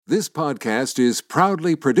This podcast is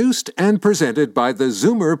proudly produced and presented by the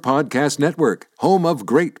Zoomer Podcast Network, home of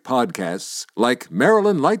great podcasts like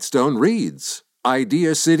Marilyn Lightstone Reads,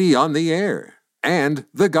 Idea City on the Air, and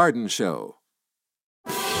The Garden Show.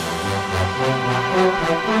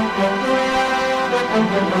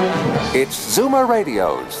 It's Zoomer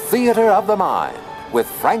Radio's Theater of the Mind with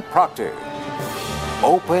Frank Proctor.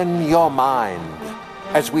 Open your mind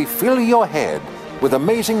as we fill your head with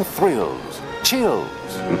amazing thrills, chills,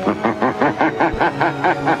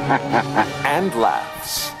 and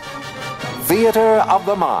laughs. Theater of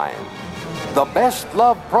the Mind. The best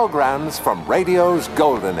love programs from radio's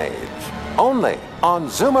golden age. Only on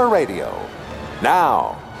Zoomer Radio.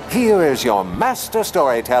 Now, here is your master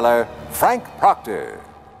storyteller, Frank Proctor.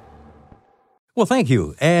 Well, thank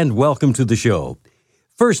you, and welcome to the show.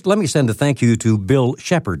 First, let me send a thank you to Bill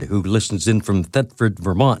Shepard, who listens in from Thetford,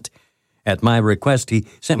 Vermont. At my request, he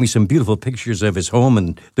sent me some beautiful pictures of his home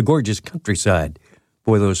and the gorgeous countryside.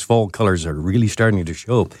 Boy, those fall colors are really starting to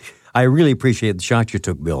show. I really appreciate the shot you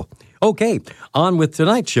took, Bill. Okay, on with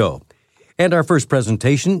tonight's show. And our first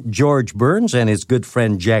presentation, George Burns and his good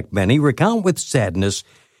friend Jack Benny recount with sadness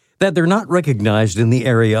that they're not recognized in the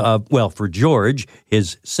area of, well, for George,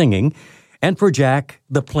 his singing, and for Jack,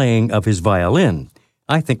 the playing of his violin.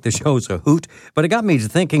 I think the show's a hoot, but it got me to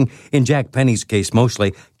thinking, in Jack Benny's case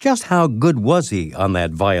mostly, just how good was he on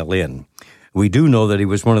that violin? We do know that he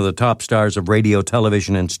was one of the top stars of radio,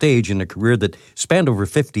 television, and stage in a career that spanned over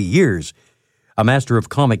 50 years. A master of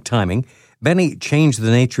comic timing, Benny changed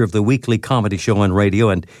the nature of the weekly comedy show on radio,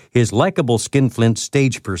 and his likable skinflint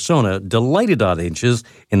stage persona delighted audiences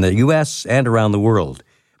in the U.S. and around the world.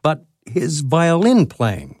 But his violin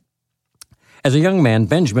playing. As a young man,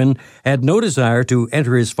 Benjamin had no desire to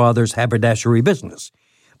enter his father's haberdashery business,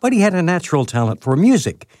 but he had a natural talent for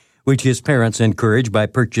music, which his parents encouraged by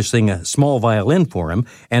purchasing a small violin for him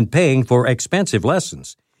and paying for expensive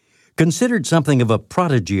lessons. Considered something of a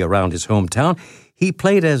prodigy around his hometown, he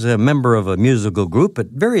played as a member of a musical group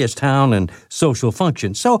at various town and social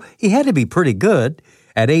functions, so he had to be pretty good.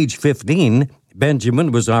 At age 15,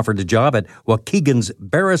 Benjamin was offered a job at Waukegan's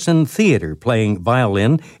Barrison Theater, playing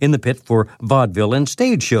violin in the pit for vaudeville and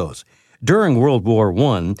stage shows. During World War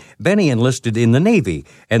I, Benny enlisted in the Navy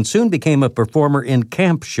and soon became a performer in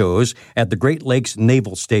camp shows at the Great Lakes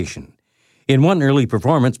Naval Station. In one early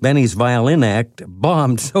performance, Benny's violin act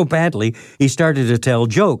bombed so badly he started to tell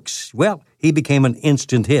jokes. Well, he became an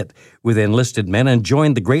instant hit with enlisted men and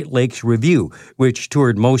joined the Great Lakes Review, which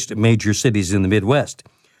toured most major cities in the Midwest.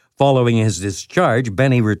 Following his discharge,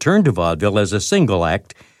 Benny returned to vaudeville as a single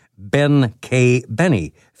act, Ben K.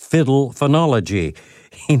 Benny, Fiddle Phonology.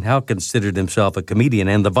 He now considered himself a comedian,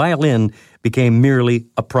 and the violin became merely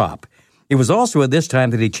a prop. It was also at this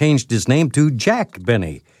time that he changed his name to Jack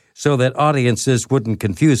Benny, so that audiences wouldn't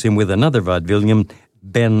confuse him with another vaudevillian,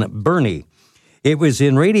 Ben Burney. It was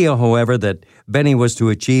in radio, however, that Benny was to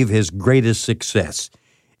achieve his greatest success.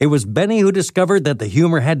 It was Benny who discovered that the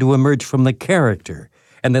humor had to emerge from the character,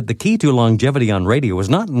 and that the key to longevity on radio was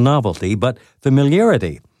not novelty, but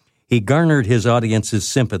familiarity. He garnered his audience's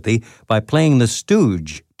sympathy by playing the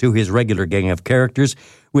stooge to his regular gang of characters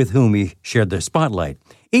with whom he shared the spotlight.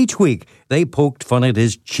 Each week, they poked fun at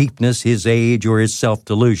his cheapness, his age, or his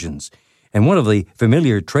self-delusions. And one of the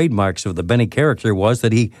familiar trademarks of the Benny character was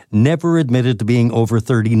that he never admitted to being over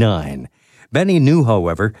 39. Benny knew,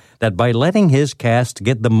 however, that by letting his cast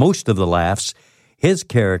get the most of the laughs, his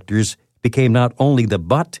characters became not only the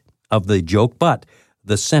butt of the joke, but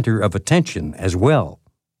the center of attention as well.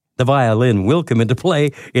 The violin will come into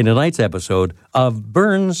play in tonight's episode of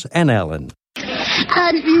Burns and Allen.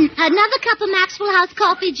 Another cup of Maxwell House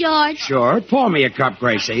coffee, George? Sure. Pour me a cup,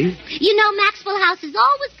 Gracie. You know, Maxwell House is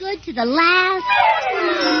always good to the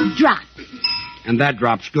last drop. And that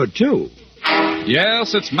drop's good, too.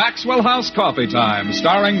 Yes, it's Maxwell House coffee time,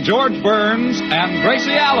 starring George Burns and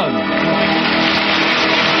Gracie Allen.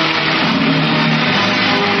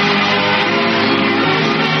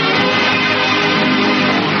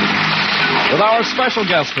 With our special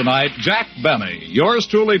guest tonight, Jack Benny. Yours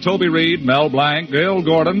truly, Toby Reed, Mel Blanc, Gail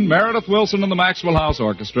Gordon, Meredith Wilson and the Maxwell House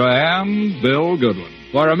Orchestra, and Bill Goodwin.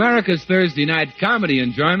 For America's Thursday night comedy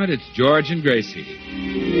enjoyment, it's George and Gracie.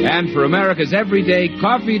 And for America's everyday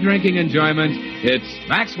coffee-drinking enjoyment, it's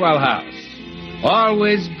Maxwell House.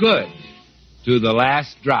 Always good to the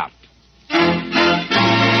last drop.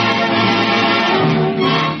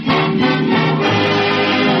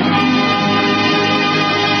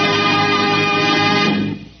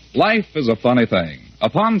 Life is a funny thing.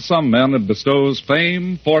 Upon some men it bestows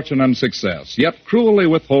fame, fortune, and success, yet cruelly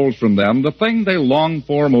withholds from them the thing they long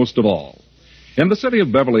for most of all. In the city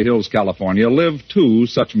of Beverly Hills, California, live two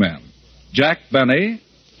such men, Jack Benny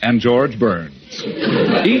and George Burns.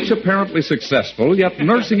 Each apparently successful, yet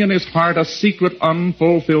nursing in his heart a secret,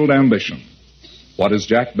 unfulfilled ambition. What is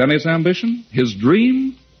Jack Benny's ambition? His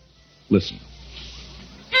dream? Listen.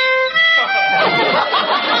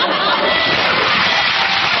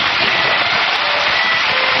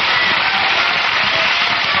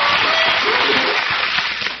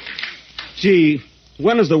 Gee,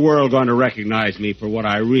 when is the world going to recognize me for what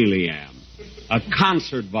I really am? A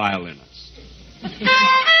concert violinist.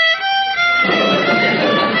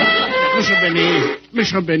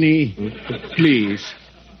 Mr. Benny, please.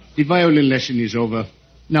 The violin lesson is over.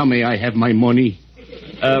 Now may I have my money?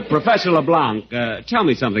 Professor LeBlanc, tell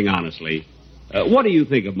me something honestly. What do you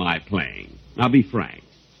think of my playing? Now, be frank.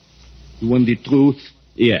 You want the truth?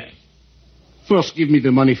 Yes. First, give me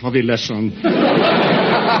the money for the lesson.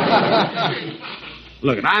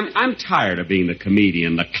 Look, I'm tired of being the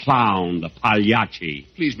comedian, the clown, the pagliacci.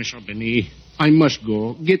 Please, Mr. Benny, I must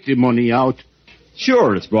go. Get the money out.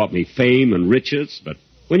 Sure, it's brought me fame and riches, but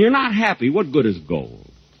when you're not happy, what good is gold?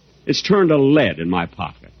 It's turned to lead in my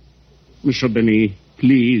pocket. Mr. Benny,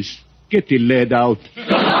 please, get the lead out.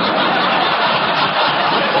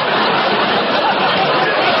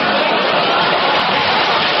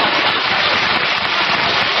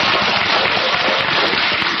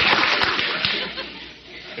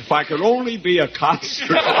 If I could only be a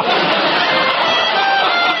concert.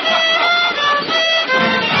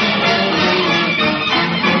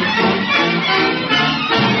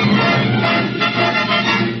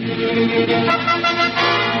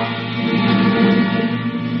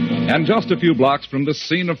 And just a few blocks from this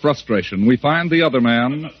scene of frustration, we find the other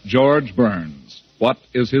man, George Burns. What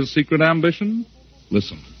is his secret ambition?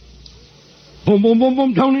 Listen. Boom, boom, boom,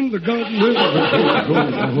 boom, down in the garden.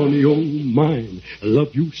 Honey, oh, mine. I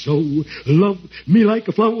love you so. Love me like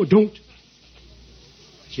a flower, don't.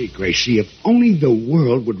 Gee, Gracie, if only the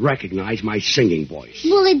world would recognize my singing voice.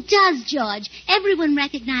 Well, it does, George. Everyone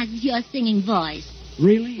recognizes your singing voice.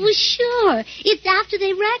 Really? Well, sure. It's after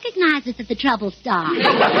they recognize it that the trouble starts.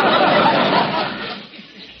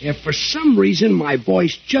 If for some reason my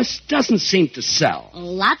voice just doesn't seem to sell. Oh,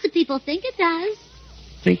 lots of people think it does.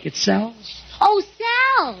 Think it sells? Oh,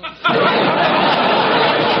 sells.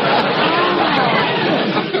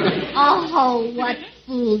 Oh, what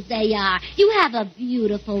fools they are. You have a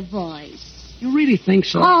beautiful voice. You really think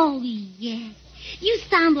so? Oh, yes. You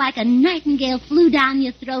sound like a nightingale flew down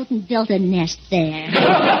your throat and built a nest there. But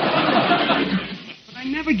I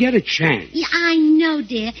never get a chance. Yeah, I know,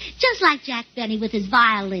 dear. Just like Jack Benny with his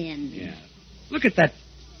violin. Yeah. Look at that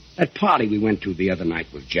party we went to the other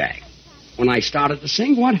night with Jack. When I started to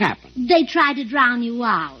sing, what happened? They tried to drown you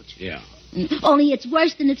out. Yeah. Only it's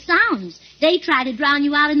worse than it sounds. They tried to drown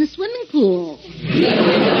you out in the swimming pool.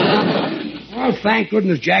 Well, thank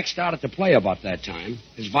goodness Jack started to play about that time.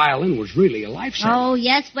 His violin was really a lifesaver. Oh,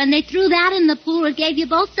 yes. When they threw that in the pool, it gave you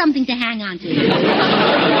both something to hang on to.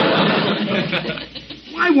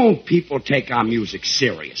 Why won't people take our music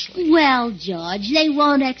seriously? Well, George, they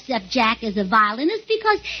won't accept Jack as a violinist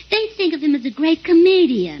because they think of him as a great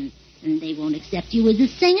comedian. And they won't accept you as a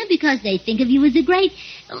singer because they think of you as a great...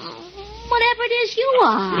 whatever it is you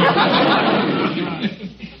are.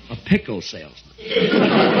 A pickle salesman.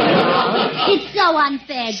 It's so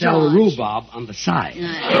unfair, Sell George. rhubarb on the side.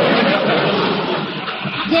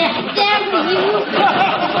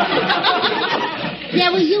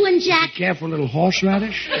 There were you and Jack. Careful, little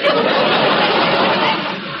horseradish. No,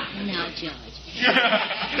 George.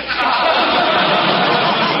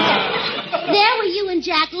 There were you and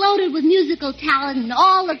Jack, loaded with musical talent, and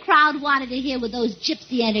all the crowd wanted to hear were those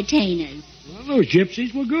gypsy entertainers. Well, those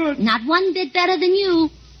gypsies were good. Not one bit better than you.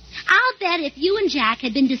 I'll bet if you and Jack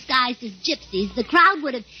had been disguised as gypsies, the crowd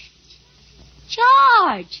would have...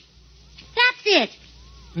 George! That's it.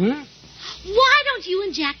 Huh? Why don't you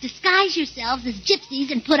and Jack disguise yourselves as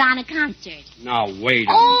gypsies and put on a concert? Now, wait a minute.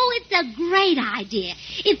 Oh, it's a great idea.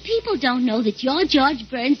 If people don't know that you're George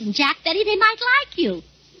Burns and Jack Benny, they might like you.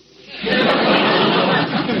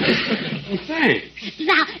 Well, thanks.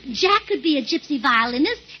 Now, Jack could be a gypsy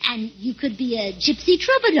violinist, and you could be a gypsy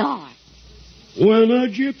troubadour. When a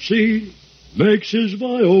gypsy makes his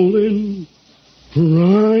violin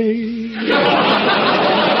cry.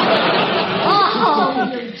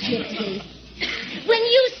 Oh, you gypsies. When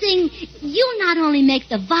you sing, you not only make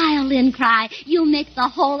the violin cry, you make the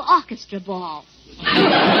whole orchestra bawl.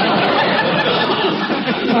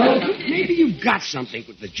 Well, maybe you've got something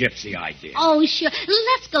with the gypsy idea. Oh, sure.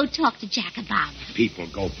 Let's go talk to Jack about it. People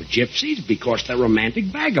go for gypsies because they're romantic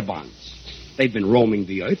vagabonds. They've been roaming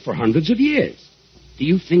the earth for hundreds of years. Do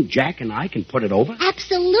you think Jack and I can put it over?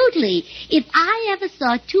 Absolutely. If I ever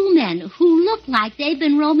saw two men who look like they've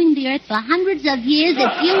been roaming the earth for hundreds of years,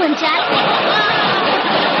 it's you and Jack.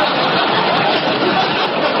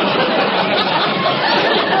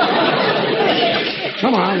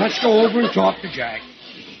 Come on, let's go over and talk to Jack.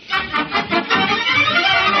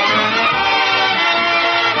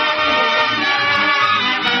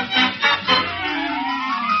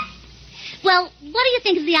 Well, what do you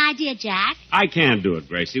think of the idea, Jack? I can't do it,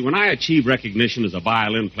 Gracie. When I achieve recognition as a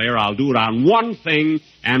violin player, I'll do it on one thing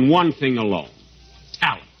and one thing alone.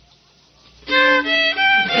 Talent.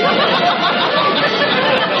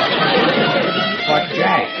 But,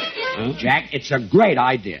 Jack, it's a great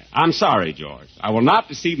idea. I'm sorry, George. I will not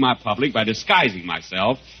deceive my public by disguising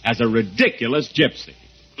myself as a ridiculous gypsy.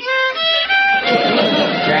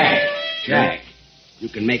 Jack, you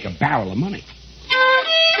can make a barrel of money.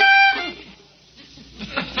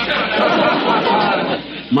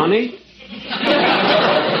 Money?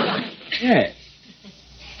 Yes.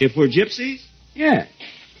 If we're gypsies? Yes.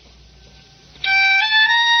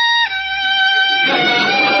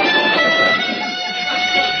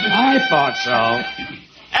 I thought so.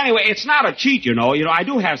 Anyway, it's not a cheat, you know. I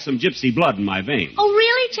do have some gypsy blood in my veins. Oh,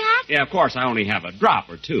 really, Jack? Yeah, of course, I only have a drop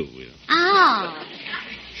or two. Oh.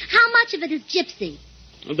 How much of it is gypsy?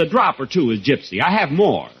 The drop or two is gypsy. I have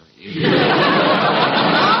more.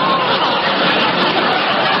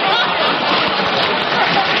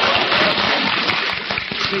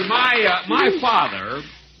 See,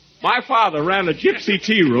 my father ran a gypsy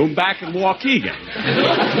tea room back in Waukegan.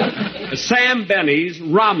 Sam Benny's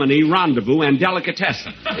Romany Rendezvous and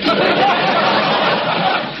Delicatessen.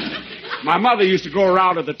 My mother used to go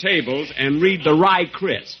around to the tables and read the Rye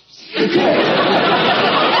Crisps.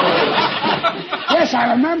 Yes,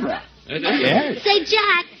 I remember. Yes. Say,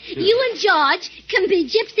 Jack, you and George can be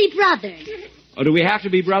gypsy brothers. Oh, do we have to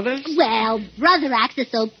be brothers? Well, brother acts are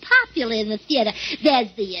so popular in the theater. There's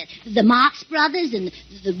the Marx brothers and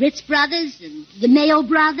the Ritz brothers and the Mayo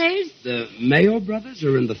brothers. The Mayo brothers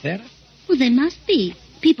are in the theater? Well, they must be.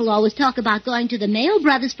 People always talk about going to the Mayo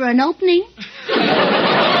brothers for an opening.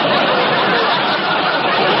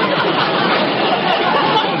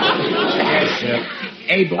 Yes,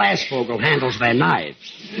 Abe Lasvogel handles their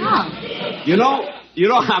knives. Oh. You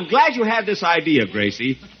know, I'm glad you had this idea,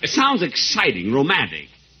 Gracie. It sounds exciting, romantic.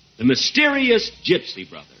 The Mysterious Gypsy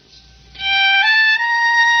Brothers.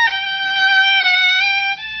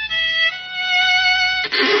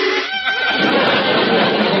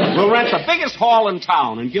 We'll rent the biggest hall in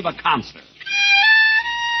town and give a concert.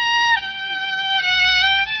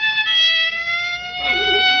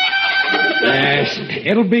 Yes,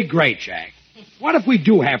 it'll be great, Jack. What if we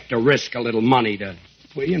do have to risk a little money to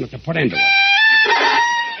put into it?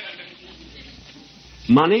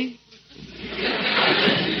 Money?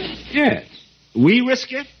 Yes. We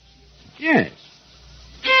risk it? Yes.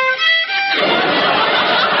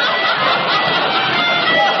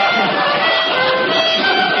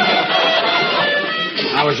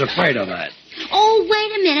 I was afraid of that. Oh,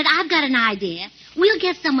 wait a minute. I've got an idea. We'll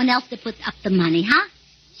get someone else to put up the money, huh?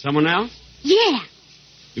 Someone else? Yeah.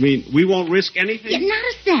 You mean we won't risk anything? Yeah, not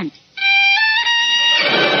a cent.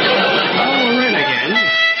 Oh, we're in again.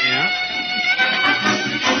 Yeah.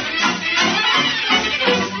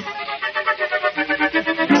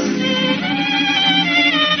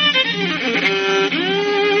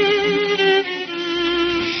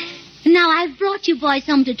 Now, I've brought you boys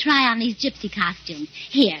home to try on these gypsy costumes.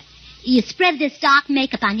 Here, you spread this dark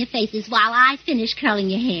makeup on your faces while I finish curling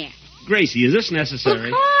your hair. Gracie, is this necessary?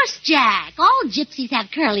 Of course, Jack. All gypsies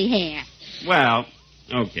have curly hair. Well,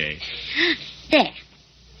 okay. There.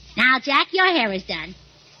 Now, Jack, your hair is done.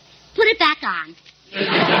 Put it back on.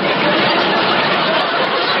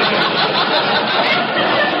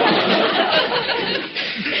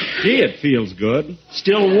 Gee, it feels good.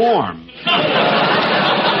 Still warm.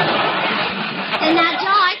 And now,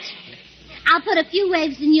 George, I'll put a few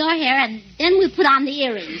waves in your hair, and then we'll put on the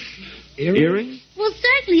earrings. Earrings? Well,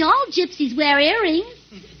 certainly all gypsies wear earrings.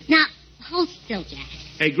 Now, hold still, Jack.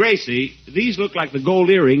 Hey, Gracie, these look like the gold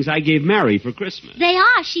earrings I gave Mary for Christmas. They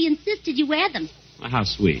are. She insisted you wear them. Well, how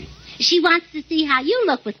sweet. She wants to see how you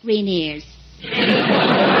look with green ears.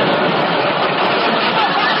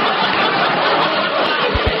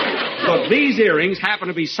 Look, these earrings happen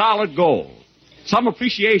to be solid gold. Some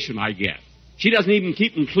appreciation I get. She doesn't even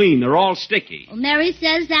keep them clean. They're all sticky. Well, Mary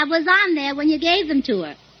says that was on there when you gave them to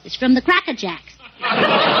her. It's from the Cracker Jacks.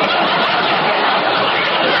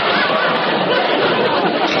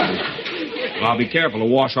 Well, I'll be careful to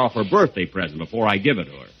wash off her birthday present before I give it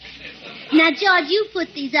to her. Now, George, you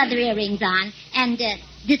put these other earrings on, and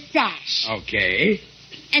this sash. Okay.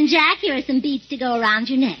 And, Jack, here are some beads to go around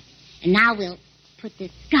your neck. And now we'll put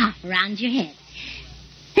this scarf around your head.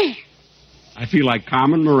 There. I feel like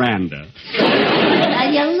Carmen Miranda.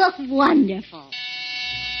 You look wonderful.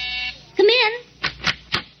 Come in.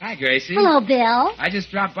 Hi, Gracie. Hello, Bill. I just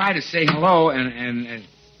dropped by to say hello and...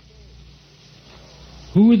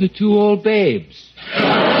 Who are the two old babes?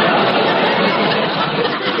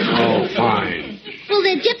 Oh, fine. Well,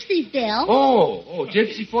 they're gypsies, Bill. Oh,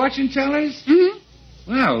 gypsy fortune tellers? Mm-hmm.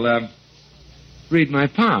 Well, read my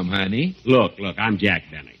palm, honey. Look, I'm Jack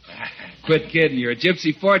Benny. Quit kidding. You're a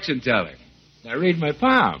gypsy fortune teller. Now read my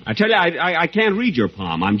palm. I tell you, I can't read your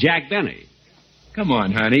palm. I'm Jack Benny. Come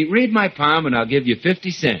on, honey. Read my palm and I'll give you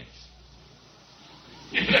 50 cents.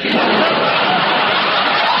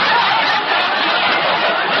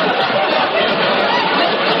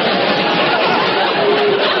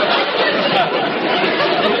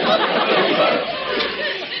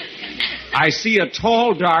 I see a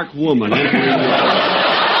tall, dark woman entering the...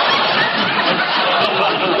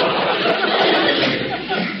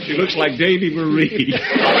 She looks like Davy Marie.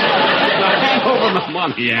 Hand over the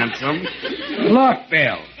money, handsome. Look,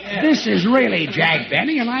 Bill, this is really Jack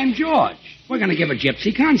Benny, and I'm George. We're going to give a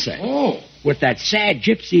gypsy concert. Oh. With that sad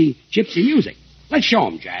gypsy music. Let's show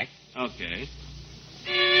him, Jack. Okay.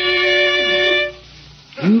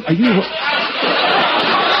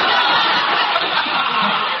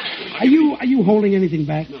 Are you holding anything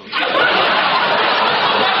back? No.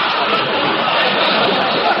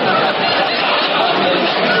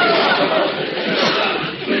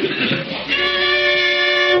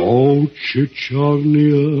 Oh,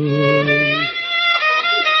 Chicharnia.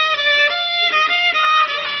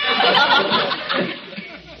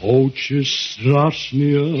 Oh,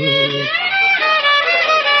 Strasnia.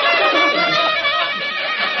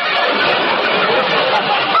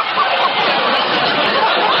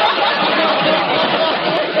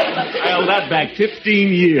 That back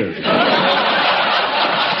 15 years. Bill,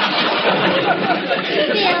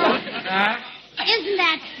 isn't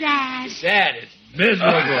that sad? Sad. It's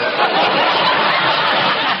miserable.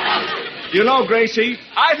 You know, Gracie,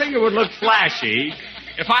 I think it would look flashy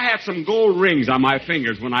if I had some gold rings on my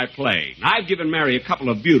fingers when I played. I've given Mary a couple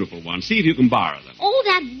of beautiful ones. See if you can borrow them. Oh,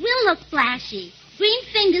 that will look flashy. Green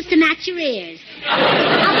fingers to match your ears.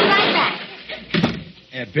 I'll be right back.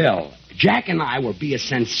 Bill, Jack and I will be a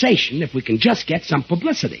sensation if we can just get some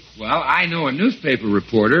publicity. Well, I know a newspaper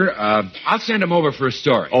reporter. I'll send him over for a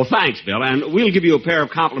story. Oh, thanks, Bill. And we'll give you a pair of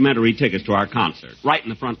complimentary tickets to our concert, right in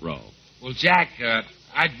the front row. Well, Jack,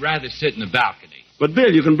 I'd rather sit in the balcony. But,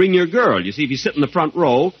 Bill, you can bring your girl. You see, if you sit in the front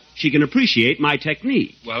row, she can appreciate my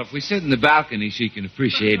technique. Well, if we sit in the balcony, she can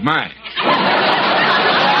appreciate mine.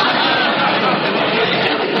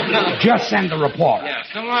 Just send the reporter. Yeah,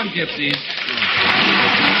 so long, gypsies.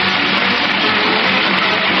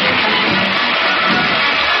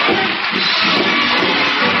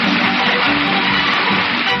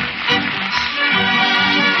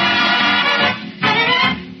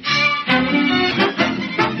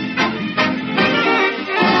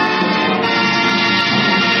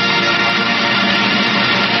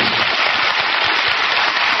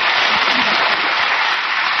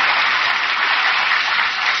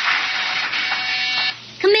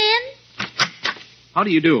 How do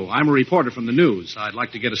you do? I'm a reporter from the news. I'd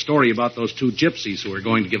like to get a story about those two gypsies who are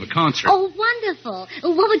going to give a concert. Oh, wonderful.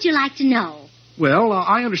 What would you like to know? Well,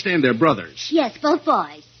 I understand they're brothers. Yes, both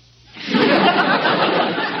boys.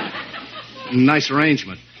 Nice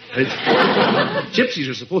arrangement. Gypsies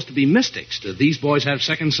are supposed to be mystics. Do these boys have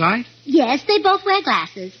second sight? Yes, they both wear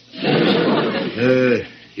glasses.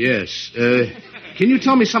 Yes. Can you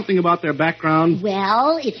tell me something about their background?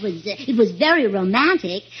 Well, it was very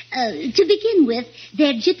romantic. To begin with,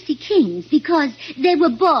 they're gypsy kings because they were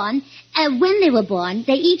born, when they were born,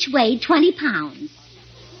 they each weighed 20 pounds.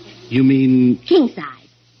 You mean... King size.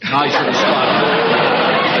 I should have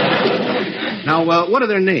started. Now, what are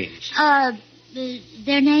their names?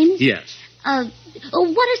 Their names? Yes.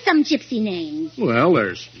 What are some gypsy names? Well,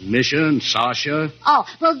 there's Misha and Sasha. Oh,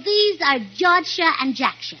 well, these are Georgia and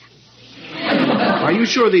Jacksha. Are you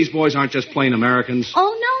sure these boys aren't just plain Americans?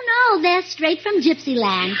 Oh, no. They're straight from Gypsy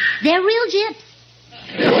land. They're real gyps.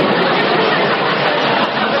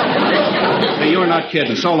 Hey, you're not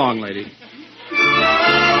kidding. So long, lady.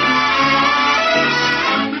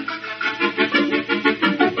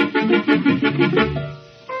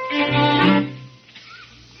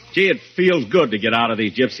 Gee, it feels good to get out of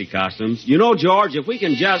these gypsy costumes. You know, George, if we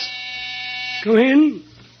can just... Come in.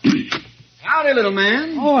 Howdy, little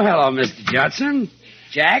man. Oh, hello, Mr. Judson.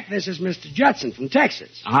 Jack, this is Mr. Judson from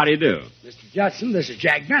Texas. How do you do? Mr. Judson, this is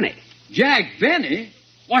Jack Benny. Jack Benny?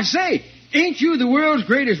 Why, say, Ain't you the world's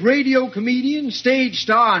greatest radio comedian, stage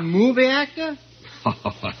star, and movie actor?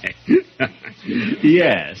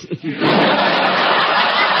 Yes.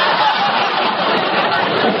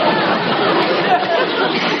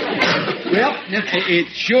 Well, it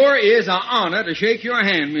sure is an honor to shake your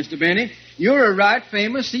hand, Mr. Benny. You're a right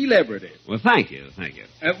famous celebrity. Well, thank you.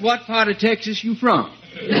 What part of Texas you from?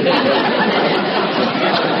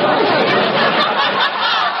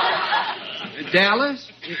 Dallas?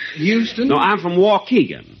 Houston? No, I'm from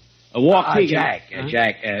Waukegan. Jack,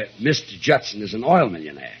 Mr. Judson is an oil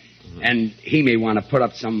millionaire. And he may want to put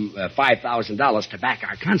up some $5,000 to back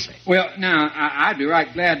our concert. Well, now, I'd be right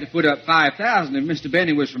glad to put up $5,000 if Mr.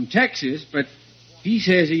 Benny was from Texas, but he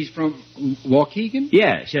says he's from Waukegan?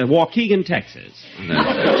 Yes, Waukegan, Texas.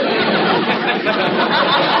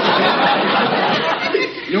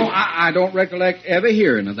 No, I don't recollect ever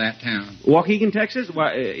hearing of that town. Waukegan, Texas?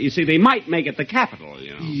 Well, you see, they might make it the capital,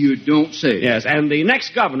 you know. You don't say. Yes, and the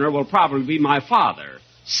next governor will probably be my father,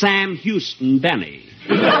 Sam Houston Benny.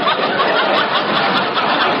 Well,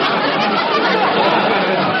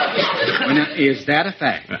 now, is that a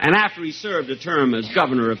fact? And after he served a term as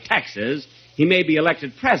governor of Texas, he may be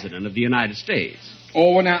elected president of the United States.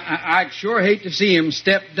 Oh, well, now, I'd sure hate to see him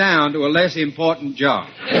step down to a less important job.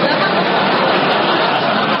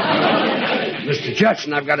 Mr.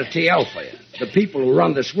 Judson, I've got a TL for you. The people who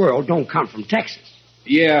run this world don't come from Texas.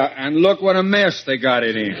 Yeah, and look what a mess they got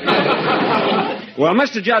it in. Well,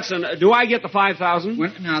 Mr. Judson, do I get the $5,000?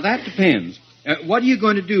 Well, now, that depends. What are you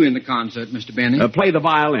going to do in the concert, Mr. Benny? Play the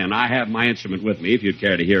violin. I have my instrument with me, if you'd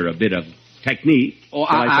care to hear a bit of technique. Oh,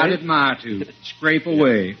 I'd admire to. Scrape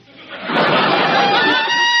away.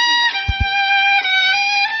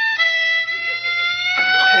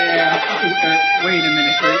 Wait a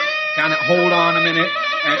minute. Kind of hold on a minute.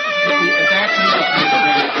 That's enough, Mr.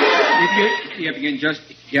 Benny. If you can just...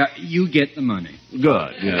 Yeah, you get the money.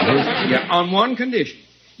 Good. Yeah, on one condition.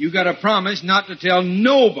 You got to promise not to tell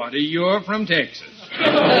nobody you're from Texas.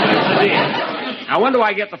 Now, when do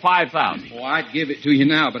I get the $5,000? Oh, I'd give it to you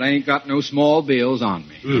now, but I ain't got no small bills on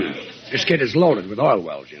me. This kid is loaded with oil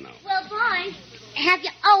wells, you know. Well, boys, have you...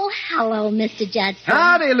 Oh, hello, Mr. Judson.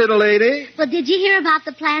 Howdy, little lady. Well, did you hear about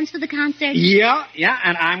the plans for the concert? Yeah,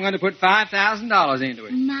 and I'm going to put $5,000 into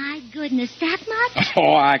it. My goodness, that much?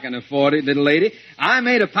 Oh, I can afford it, little lady. I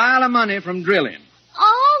made a pile of money from drilling.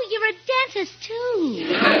 Oh, you're a dentist, too.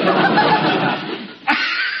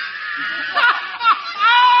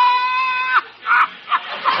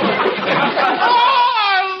 I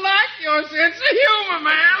like your sense of humor,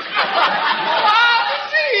 man. I'll be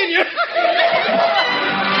seeing you.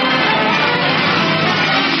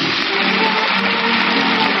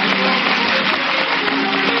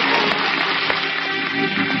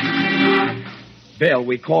 Bill,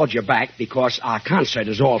 we called you back because our concert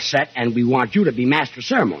is all set and we want you to be master of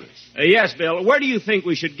ceremonies. Yes, Bill. Where do you think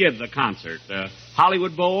we should give the concert?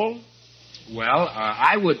 Hollywood Bowl? Well,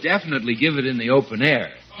 I would definitely give it in the open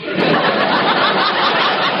air.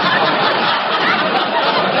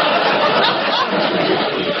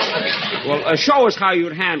 Well, show us how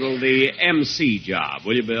you'd handle the MC job,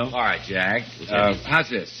 will you, Bill? All right, Jack. How's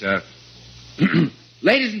this?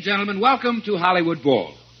 Ladies and gentlemen, welcome to Hollywood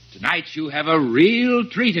Bowl. Tonight you have a real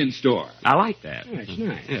treat in store. I like that. Oh, it's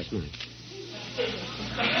nice. Yeah, it's nice.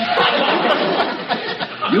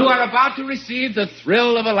 You are about to receive the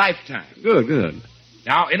thrill of a lifetime. Good.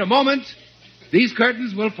 Now, in a moment, these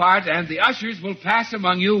curtains will part and the ushers will pass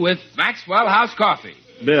among you with Maxwell House coffee.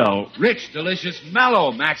 Bill. Rich, delicious,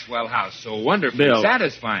 mellow Maxwell House. So wonderfully Bill.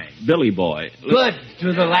 satisfying. Billy boy. Good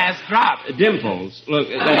to the last drop. Dimples. Look.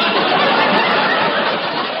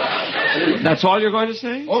 That's all you're going to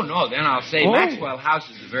say? Oh, no, then I'll say Maxwell House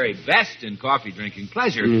is the very best in coffee-drinking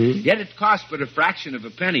pleasure, yet it costs but a fraction of a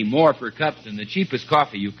penny more per cup than the cheapest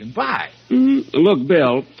coffee you can buy. Look,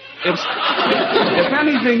 Bill, if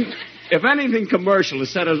anything commercial is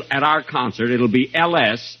said at our concert, it'll be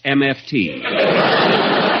LS MFT.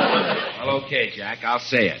 Well, okay, Jack, I'll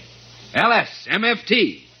say it. LS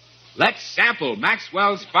MFT. Let's sample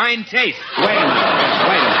Maxwell's fine taste. Wait a minute.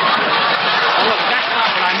 Oh, look, that's not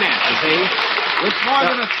what I meant, you see. With more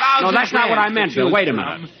than 1,000 No, that's not what I meant, Bill. Wait a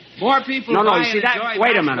minute. More people No, buy you see and that? enjoy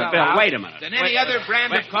Wait a Maxwell minute, Bill. House Wait a minute. than any other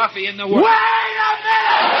brand of coffee in the world. Wait a minute!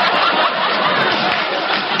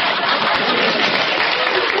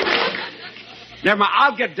 Never mind.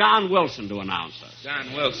 I'll get Don Wilson to announce us.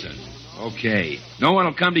 Don Wilson. Okay. No one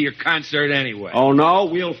will come to your concert anyway. Oh, no?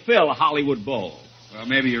 We'll fill a Hollywood Bowl. Well,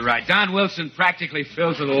 maybe you're right. Don Wilson practically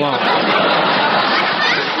fills it alone.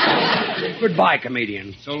 Goodbye,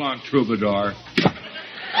 comedian. So long, troubadour.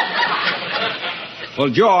 Well,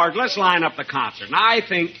 George, let's line up the concert. Now, I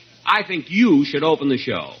think I think you should open the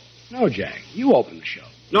show. No, Jack. You open the show.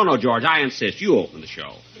 No, George, I insist. You open the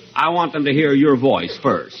show. I want them to hear your voice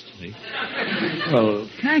first. See? Well,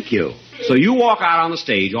 thank you. So you walk out on the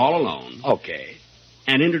stage all alone. Okay.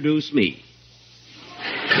 And introduce me.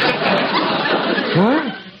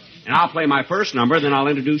 Huh? And I'll play my first number, then I'll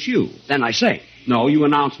introduce you. Then I sing. No, you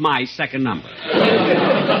announce my second number.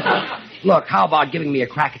 Look, how about giving me a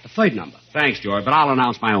crack at the third number? Thanks, George, but I'll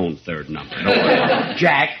announce my own third number.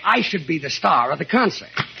 Jack, I should be the star of the concert.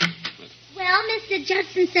 Well, Mr.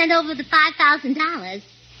 Judson sent over the $5,000.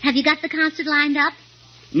 Have you got the concert lined up?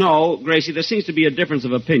 No, Gracie, there seems to be a difference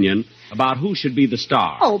of opinion about who should be the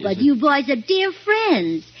star. Oh, but you boys are dear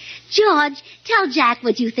friends. George, tell Jack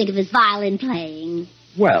what you think of his violin playing.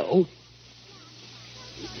 Well,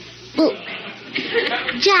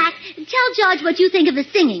 Jack, tell George what you think of his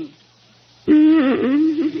singing.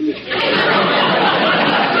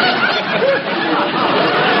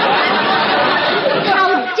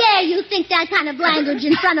 How dare you think that kind of language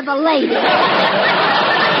in front of a lady?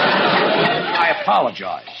 I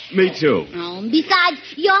apologize. Me too. Oh, besides,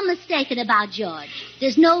 you're mistaken about George.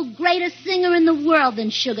 There's no greater singer in the world than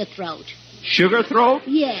Sugar Throat. Sugar Throat?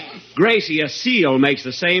 Yes. Gracie, a seal makes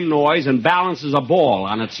the same noise and balances a ball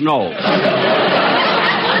on its nose.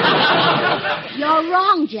 You're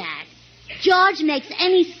wrong, Jack. George makes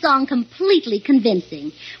any song completely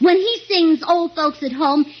convincing. When he sings Old Folks at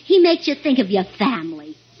Home, he makes you think of your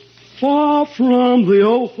family. Far from the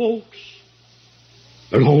old folks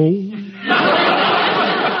at home.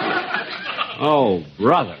 Oh,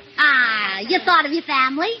 brother. Ah, you thought of your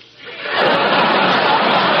family?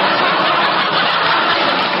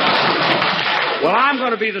 Well, I'm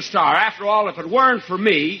going to be the star. After all, if it weren't for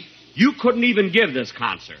me, you couldn't even give this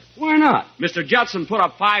concert. Why not? Mr. Judson put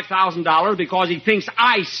up $5,000 because he thinks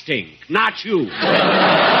I stink, not you.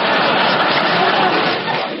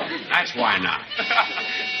 That's why not.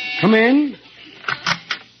 Come in.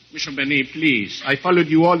 Mr. Benny, please. I followed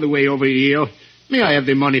you all the way over here. May I have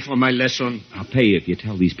the money for my lesson? I'll pay you if you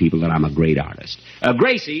tell these people that I'm a great artist.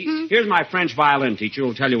 Gracie, here's my French violin teacher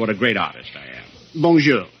who'll tell you what a great artist I am.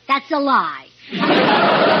 Bonjour. That's a lie.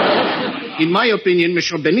 In my opinion,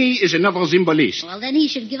 Monsieur Benny is another zimbalist. Well, then he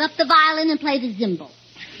should give up the violin and play the zimbal.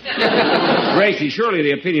 Gracie, surely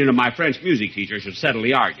the opinion of my French music teacher should settle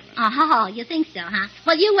the argument. Oh, you think so, huh?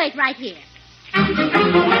 Well, you wait right here.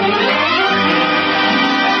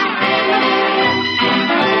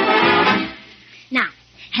 Now,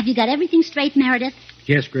 have you got everything straight, Meredith?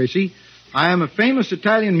 Yes, Gracie. I am a famous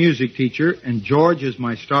Italian music teacher, and George is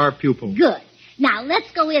my star pupil. Good. Now, let's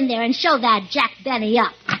go in there and show that Jack Benny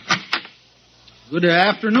up. Good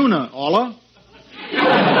afternoon, Ola.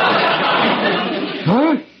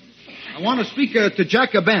 Huh? I want to speak to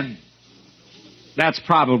Jack Ben. That's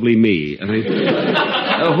probably me. Who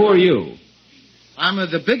are you? I'm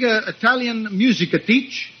the big Italian music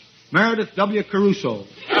teach, Meredith W. Caruso.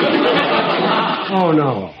 Oh,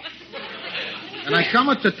 no. And I come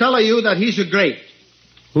to tell you that he's a great.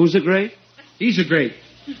 Who's a great? He's a great.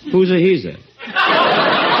 Who's a he's a?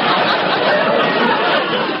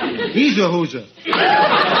 He's a hooser.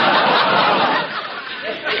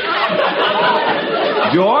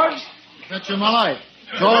 George? That's my life.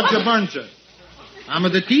 George Burns. I'm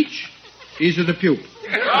the teach. He's the pupil.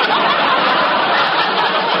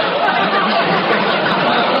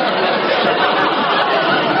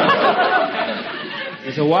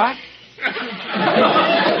 Is a what?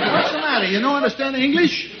 What's the matter? You don't understand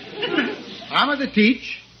English? I'm the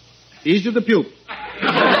teach. He's the pupil.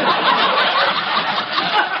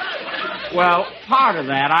 Well, part of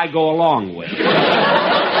that I go along with.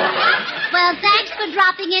 Well, thanks for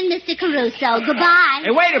dropping in, Mr. Caruso. Goodbye.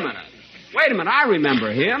 Hey, wait a minute. I remember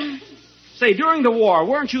him. Say, during the war,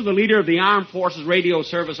 weren't you the leader of the Armed Forces Radio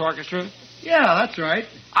Service Orchestra? Yeah, that's right.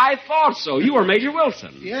 I thought so. You were Major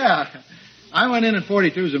Wilson. Yeah. I went in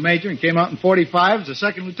 42 as a major and came out in 45 as a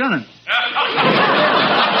second lieutenant.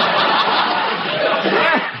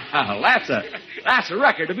 Well, that's a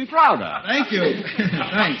record to be proud of. Thank you.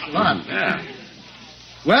 Thanks a lot. Yeah.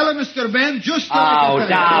 Well, Mr. Ben, just... Dow.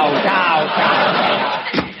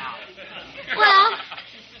 Well,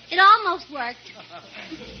 it almost worked.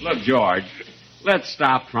 Look, George, let's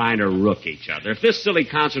stop trying to rook each other. If this silly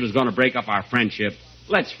concert is going to break up our friendship,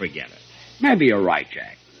 let's forget it. Maybe you're right,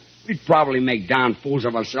 Jack. We'd probably make darn fools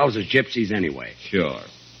of ourselves as gypsies anyway. Sure.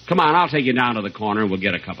 Come on, I'll take you down to the corner and we'll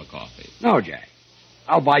get a cup of coffee. No, Jack.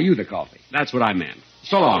 I'll buy you the coffee. That's what I meant.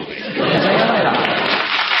 So long.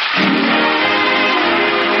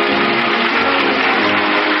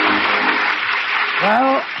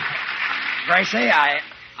 Well, Gracie, I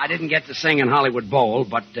I didn't get to sing in Hollywood Bowl,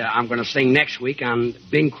 but I'm going to sing next week on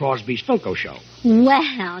Bing Crosby's Philco show.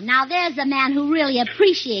 Well, now there's a man who really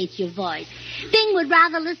appreciates your voice. Bing would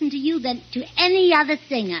rather listen to you than to any other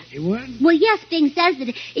singer. He would? Well, yes, Bing says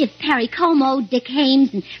that if Perry Como, Dick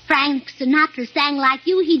Haymes, and Frank Sinatra sang like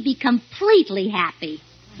you, he'd be completely happy.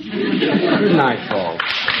 Good night, folks.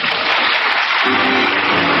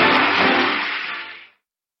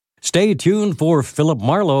 Stay tuned for Phillip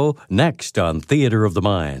Marlowe next on Theater of the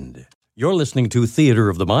Mind. You're listening to Theater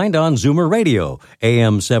of the Mind on Zoomer Radio,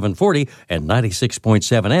 AM 740 and 96.7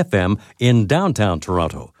 FM in downtown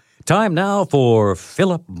Toronto. Time now for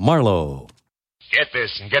Phillip Marlowe. Get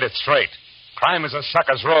this and get it straight. Crime is a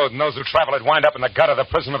sucker's road, and those who travel it wind up in the gut of the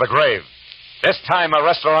prison of the grave. This time, a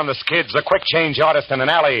wrestler on the skids, a quick change artist in an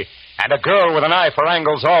alley, and a girl with an eye for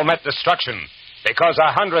angles all met destruction because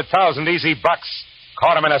 100,000 easy bucks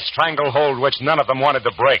caught him in a stranglehold which none of them wanted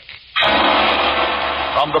to break.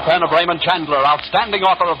 From the pen of Raymond Chandler, outstanding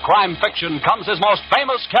author of crime fiction, comes his most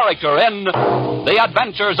famous character in The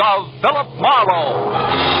Adventures of Phillip Marlowe.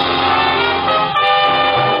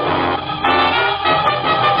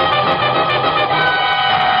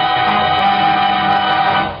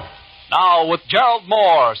 Now, with Gerald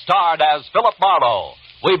Moore, starred as Phillip Marlowe,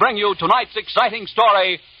 we bring you tonight's exciting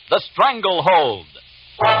story, The Stranglehold.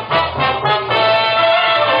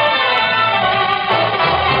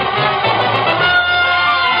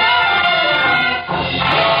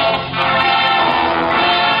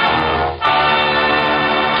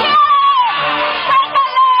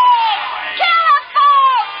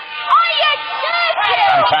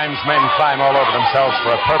 Sometimes men climb all over themselves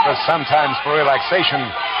for a purpose, sometimes for relaxation,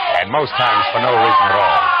 and most times for no reason at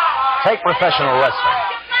all. Take professional wrestling.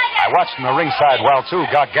 I watched from the ringside while two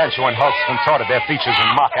gargantuan hulks contorted their features in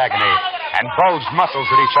mock agony and bulged muscles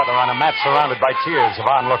at each other on a mat surrounded by tiers of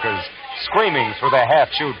onlookers, screaming through their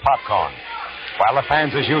half-chewed popcorn. While the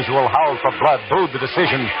fans, as usual, howled for blood, booed the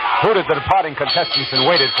decision, hooted the departing contestants, and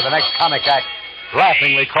waited for the next comic act,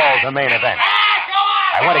 laughingly called the main event.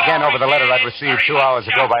 I went again over the letter I'd received 2 hours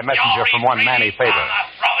ago by messenger from one Manny Faber.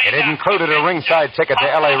 It had included a ringside ticket to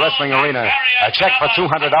L.A. Wrestling Arena, a check for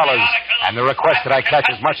 $200, and the request that I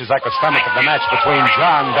catch as much as I could stomach of the match between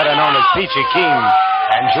John, better known as Peachy Keen,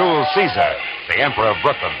 and Jules Caesar, the Emperor of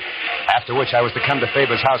Brooklyn. After which I was to come to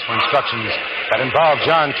Faber's house for instructions that involved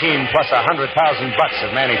John Keene plus $100,000 of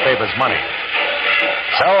Manny Faber's money.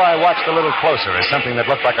 So I watched a little closer as something that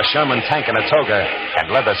looked like a Sherman tank in a toga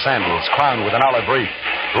and leather sandals crowned with an olive wreath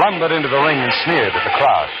lumbered into the ring and sneered at the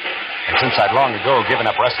crowd. And since I'd long ago given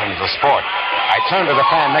up wrestling as a sport, I turned to the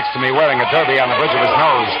fan next to me wearing a derby on the bridge of his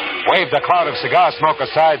nose, waved a cloud of cigar smoke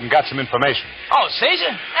aside, and got some information. Oh,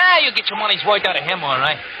 Caesar? You get your money's worth out of him, all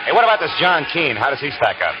right. Hey, what about this John Keene? How does he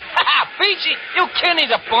stack up? Peachy, you kidding?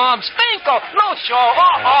 He's a bomb. Stinko, no show.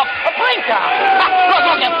 A blink down.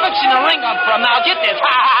 Look, you're fixing the ring up from now. Get this.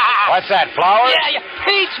 What's that, flowers? Yeah,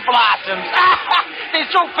 peach blossoms. There's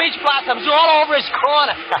two peach blossoms all over his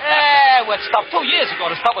corner. What stuff? 2 years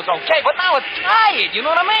ago, the stuff was okay, but now it's tired. You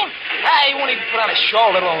know what I mean? He won't even put on a show,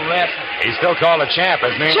 little old wrestler. He's still called a champ,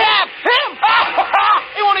 isn't he? Champ? Him?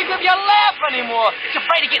 He won't even give you a laugh anymore. He's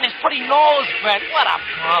afraid of getting his pretty nose bent. What a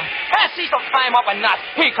bum. Cecil, climb up a nut.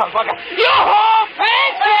 Here he comes. Look at Yoo-hoo,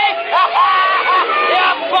 Peachy! You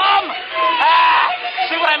bum!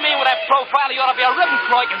 See what I mean with that profile? He ought to be a ribbon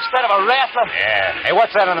clerk instead of a wrestler. Yeah. Hey,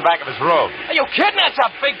 what's that on the back of his robe? Are you kidding? That's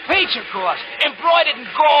a big peach, of course. Embroidered in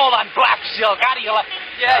gold on black silk. How do you like?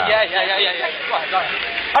 Yeah. Go ahead.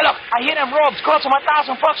 Hey, look, I hear them robes cost him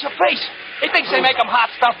 $1,000 a piece. He thinks they make them hot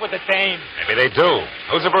stuff with the dame. Maybe they do.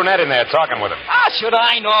 Who's the brunette in there talking with him? Should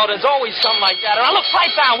I know? There's always something like that. Look, pipe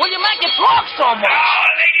down. Will you make it talk so much? Now,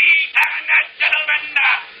 ladies and gentlemen,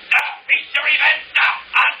 the feature event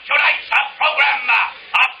on tonight's program,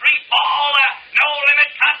 a free-fall, no-limit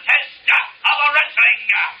contest of wrestling.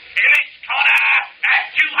 In its corner,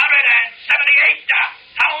 at 278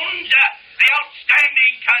 pounds, the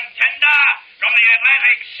outstanding contender from the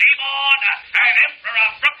Atlantic Seaboard and Emperor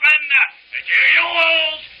of Brooklyn,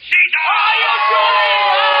 Jules Caesar.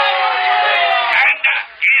 And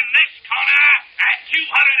in this corner, at 225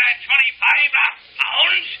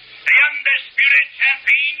 pounds, the undisputed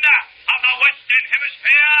champion of the Western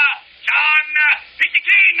Hemisphere, John Peachy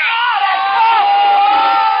Keen.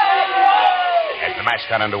 As the match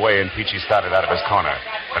got underway and Peachy started out of his corner,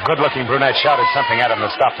 the good-looking brunette shouted something at him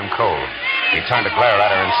that stopped him cold. He turned to glare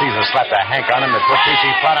at her, and Caesar slapped a hank on him that put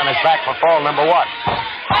Peachy flat on his back for fall number 1.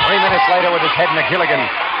 3 minutes later, with his head in a gilligan,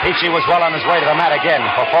 Peachy was well on his way to the mat again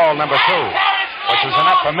for fall number 2, which was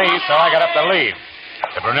enough for me, so I got up to leave.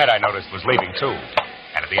 The brunette, I noticed, was leaving, too.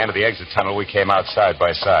 And at the end of the exit tunnel, we came out side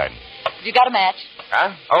by side. You got a match?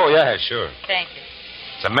 Huh? Oh, yeah, sure. Thank you.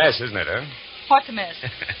 It's a mess, isn't it, huh? What's a mess?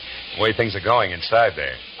 The way things are going inside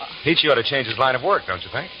there. Peachy ought to change his line of work, don't you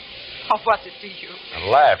think? Oh, what's it to you? A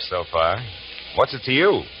laugh so far. What's it to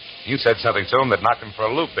you? You said something to him that knocked him for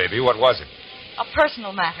a loop, baby. What was it? A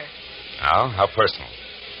personal matter. Oh, how personal?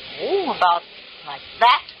 Oh, about like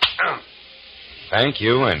that. Thank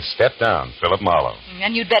you, and step down, Philip Marlowe.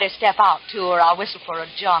 And you'd better step out, too, or I'll whistle for a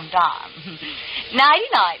gendarme.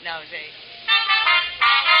 Nighty-night, Nosey.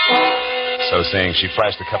 So saying, she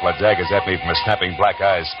flashed a couple of daggers at me from her snapping black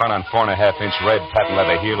eyes, spun on 4.5-inch red patent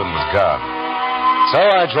leather heel, and was gone. So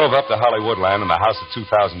I drove up to Hollywoodland and the house at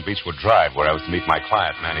 2000 Beechwood Drive, where I was to meet my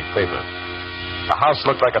client, Manny Faber. The house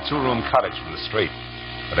looked like a two-room cottage from the street,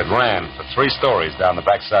 but it ran for 3 stories down the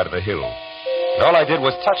backside of the hill. And all I did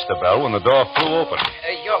was touch the bell when the door flew open.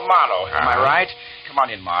 You're Marlowe, am I right? Come on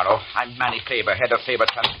in, Marlowe. I'm Manny Faber, head of Faber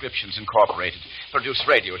Transcriptions Incorporated. Produce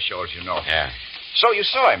radio shows, you know. Yeah. So you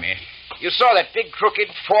saw him, eh? You saw that big, crooked,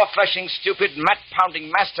 four-flushing, stupid,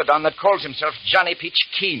 mat-pounding mastodon that calls himself Johnny Peach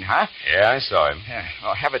Keen, huh? Yeah, I saw him. Yeah.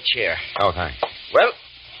 Oh, have a chair. Oh, thanks. Well,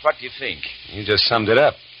 what do you think? You just summed it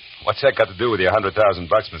up. What's that got to do with your $100,000,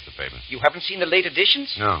 Mr. Faber? You haven't seen the late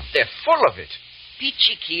editions? No. They're full of it.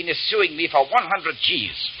 Peachy Keen is suing me for 100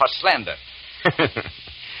 G's for slander.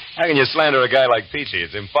 How can you slander a guy like Peachy?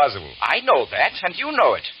 It's impossible. I know that, and you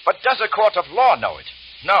know it. But does a court of law know it?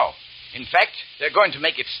 No. In fact, they're going to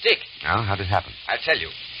make it stick. Oh, how'd it happen? I'll tell you.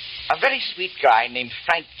 A very sweet guy named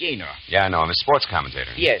Frank Gaynor. Yeah, I know him. A sports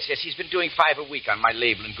commentator. Yes, he's been doing 5 a week on my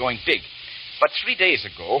label and going big. But 3 days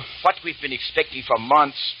ago, what we've been expecting for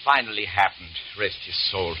months finally happened. Rest his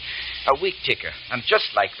soul. A week ticker. And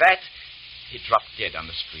just like that, he dropped dead on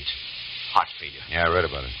the street. Heart failure. Yeah, I read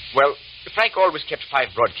about it. Well, Frank always kept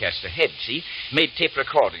 5 broadcasts ahead, see? Made tape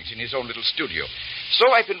recordings in his own little studio.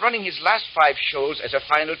 So I've been running his last 5 shows as a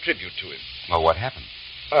final tribute to him. Well, what happened?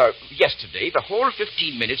 Yesterday, the whole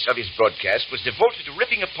 15 minutes of his broadcast was devoted to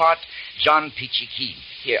ripping apart John Peachy Keen.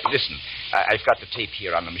 Here, listen. I've got the tape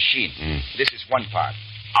here on the machine. This is one part.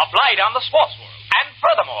 A blight on the sports world. And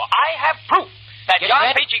furthermore, I have proof that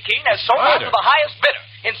John Peachy Keen has sold out to the highest bidder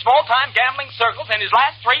in small-time gambling circles in his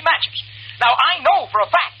last 3 matches. Now, I know for a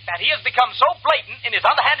fact that he has become so blatant in his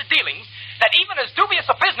underhanded dealings that even as dubious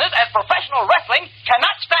a business as professional wrestling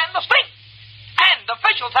cannot stand the stink. And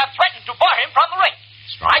officials have threatened to bar him from the ring.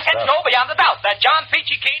 Strong I can stuff. show beyond a doubt that John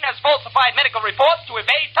Peachy Keen has falsified medical reports to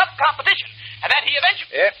evade tough competition, and that he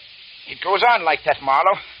eventually... It goes on like that,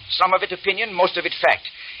 Marlowe. Some of it opinion, most of it fact.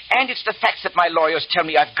 And it's the facts that my lawyers tell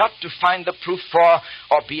me I've got to find the proof for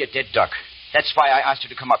or be a dead duck. That's why I asked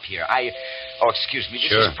you to come up here. Oh, excuse me.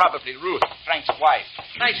 This is probably Ruth, Frank's wife.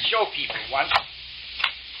 Nice showkeeper once.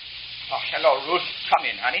 Oh, hello, Ruth. Come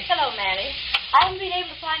in, honey. Hello, Manny. I haven't been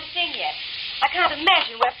able to find a thing yet. I can't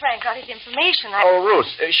imagine where Frank got his information. Oh,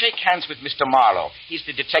 Ruth, shake hands with Mr. Marlowe. He's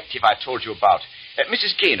the detective I told you about.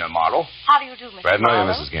 Mrs. Gaynor, Marlowe. How do you do, Mr. Glad to know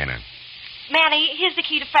you, Marlowe? Mrs. Gaynor. Manny, here's the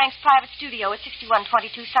key to Frank's private studio at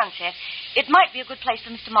 6122 Sunset. It might be a good place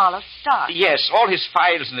for Mr. Marlowe to start. Yes, all his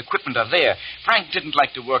files and equipment are there. Frank didn't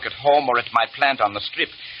like to work at home or at my plant on the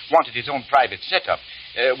strip. Wanted his own private setup.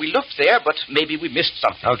 We looked there, but maybe we missed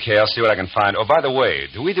something. Okay, I'll see what I can find. Oh, by the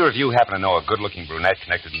way, do either of you happen to know a good-looking brunette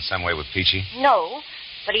connected in some way with Peachy? No,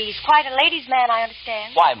 but he's quite a ladies' man, I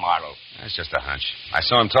understand. Why, Marlowe? That's just a hunch. I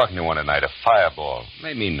saw him talking to one tonight, a fireball.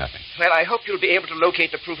 May mean nothing. Well, I hope you'll be able to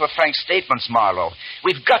locate the proof of Frank's statements, Marlowe.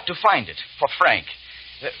 We've got to find it for Frank.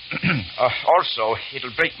 Also,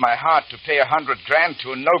 it'll break my heart to pay $100,000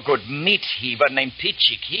 to a no-good meat heaver named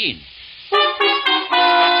Peachy Keen.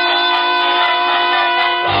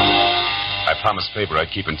 I promised Faber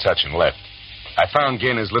I'd keep in touch and left. I found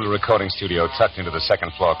Gaynor's little recording studio tucked into the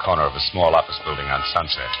second-floor corner of a small office building on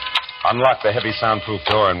Sunset. Unlocked the heavy soundproof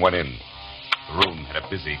door and went in. The room had a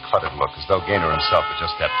busy, cluttered look, as though Gaynor himself had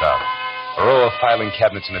just stepped out. A row of filing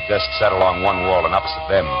cabinets and a desk sat along one wall, and opposite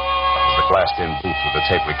them was the glassed-in booth with the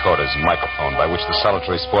tape recorders and microphone by which the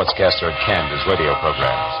solitary sportscaster had canned his radio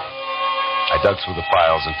programs. I dug through the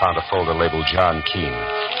files and found a folder labeled John Keen.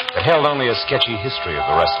 It held only a sketchy history of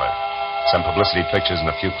the wrestler. Some publicity pictures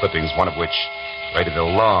and a few clippings, one of which rated a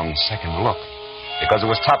long second look, because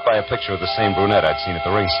it was topped by a picture of the same brunette I'd seen at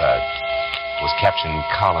the ringside. It was captioned,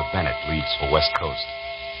 Carla Bennett leads for West Coast.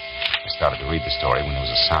 I started to read the story when there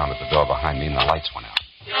was a sound at the door behind me and the lights went out.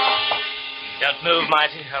 Don't move,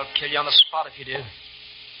 Mighty. I'll kill you on the spot if you do.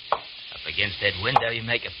 Up against that window, you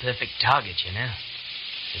make a perfect target, you know.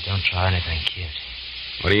 So don't try anything, kid.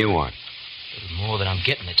 What do you want? A little more than I'm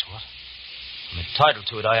getting, it's what. I'm entitled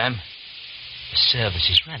to it, I am. The service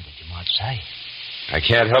is rendered, you might say. I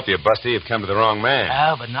can't help you, Busty. You've come to the wrong man.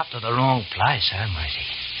 Oh, but not to the wrong place, huh, Mighty?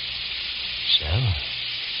 So,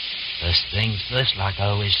 first things first, like I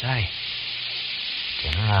always say.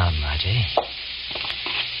 Turn around, matey.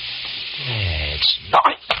 It's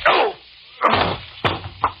not. Oh!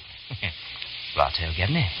 Righto,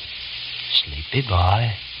 Governor. Sleepy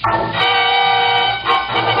boy.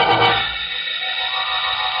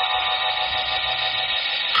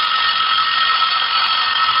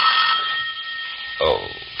 Oh.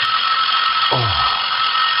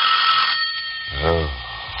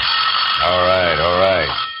 All right.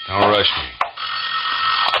 Don't rush me.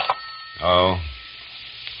 Oh.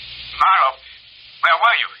 Marlowe, where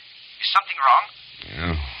were you? Is something wrong?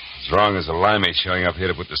 Yeah. As wrong as a limey showing up here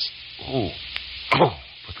to put the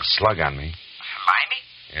slug on me. Limey?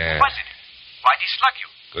 Yeah. Who was it? Why'd he slug you?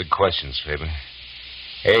 Good questions, Faber.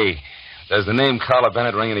 Hey, does the name Carla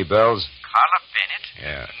Bennett ring any bells? Carla Bennett?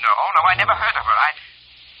 Yeah. No, I never heard of her.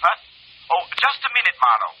 What? Oh, just a minute,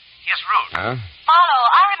 Marlowe. Here's Ruth. Huh? Marlowe,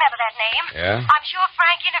 I remember that name. Yeah? I'm sure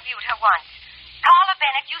Frank interviewed her once. Carla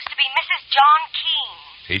Bennett used to be Mrs. John Keene.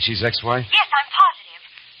 Peachy's ex-wife? Yes, I'm positive.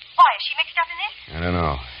 Why, is she mixed up in this? I don't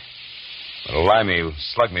know. But a limey who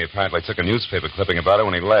slugged me apparently took a newspaper clipping about it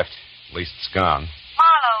when he left. At least it's gone.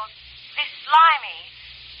 Marlowe, this Limey,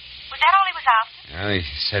 was that all he was after? Well, he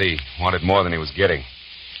said he wanted more than he was getting.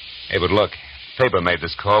 Hey, but look, Faber made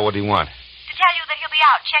this call. What do you want? To tell you that he'll be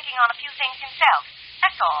out checking on a few things himself.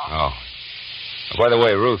 That's all. Oh. By the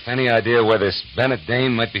way, Ruth, any idea where this Bennett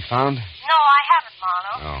dame might be found? No, I haven't,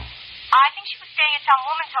 Marlowe. Oh. I think she was staying at some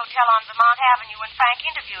woman's hotel on Vermont Avenue when Frank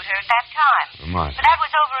interviewed her at that time. Vermont. But that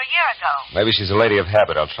was over a year ago. Maybe she's a lady of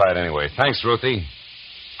habit. I'll try it anyway. Thanks, Ruthie.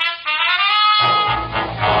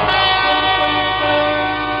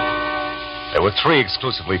 There were 3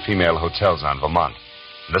 exclusively female hotels on Vermont.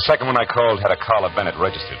 And the second one I called had a Carla Bennett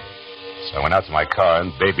registered. So I went out to my car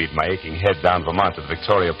and babied my aching head down Vermont to the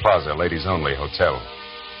Victoria Plaza Ladies Only Hotel.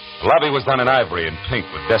 The lobby was done in ivory and pink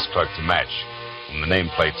with desk clerk to match, and the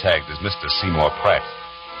nameplate tagged as Mr. Seymour Pratt.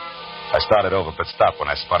 I started over but stopped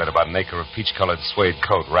when I spotted about an acre of peach-colored suede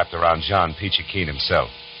coat wrapped around John Peachy Keene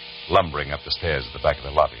himself, lumbering up the stairs at the back of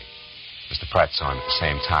the lobby. Mr. Pratt saw him at the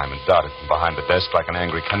same time and darted from behind the desk like an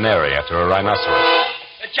angry canary after a rhinoceros.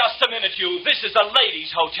 Just a minute, you. This is a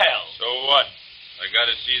ladies' hotel. So what? I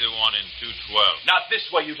gotta see the one in 212. Not this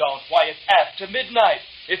way, you don't. Why, it's after midnight.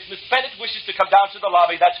 If Miss Bennett wishes to come down to the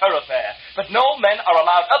lobby, that's her affair. But no men are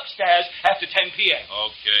allowed upstairs after 10 p.m.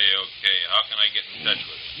 Okay. How can I get in touch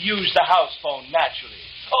with her? Use the house phone, naturally.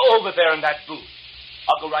 Over there in that booth.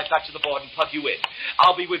 I'll go right back to the board and plug you in.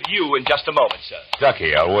 I'll be with you in just a moment, sir.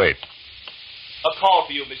 Ducky, I'll wait. A call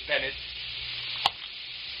for you, Miss Bennett.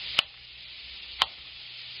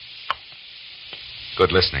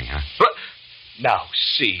 Good listening, huh? Now,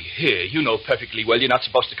 see here. You know perfectly well you're not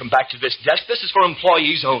supposed to come back to this desk. This is for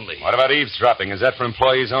employees only. What about eavesdropping? Is that for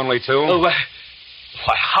employees only, too? Oh, why,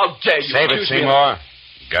 how dare you Save it, accuse me Seymour.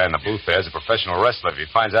 The guy in the booth there is a professional wrestler. If he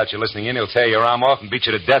finds out you're listening in, he'll tear your arm off and beat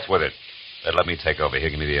you to death with it. Then let me take over. Here,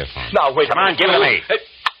 give me the earphone. Now, wait. Come on, give it to me.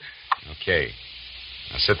 Okay.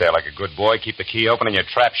 Now sit there like a good boy. Keep the key open and your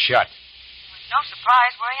trap shut. No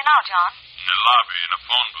surprise. Where are you now, John? In the lobby, in a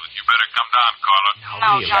phone booth. You better come down, Carla.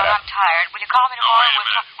 No, John, I'm tired. Will you call me tomorrow? Wait a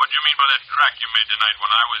minute. What do you mean by that crack you made tonight when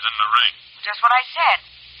I was in the ring? Just what I said.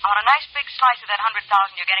 I want a nice big slice of that $100,000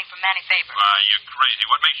 you're getting from Manny Faber. Why, you're crazy.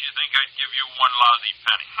 What makes you think I'd give you one lousy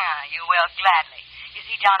penny? You will, gladly. You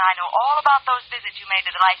see, John, I know all about those visits you made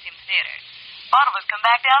to the Lyceum Theater. Thought of us come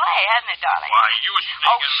back to L.A., hasn't it, darling? Why, you sneaking...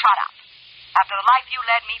 Oh, shut up. After the life you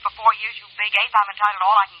led me for 4 years, you big ape, I'm entitled to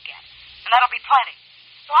all I can get. And that'll be plenty.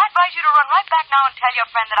 So I advise you to run right back now and tell your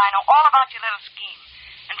friend that I know all about your little scheme.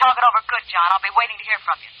 And talk it over good, John. I'll be waiting to hear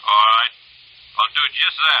from you. All right. I'll do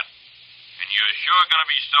just that. And you're sure going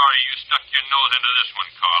to be sorry you stuck your nose into this one,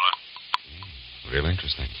 Carla. Real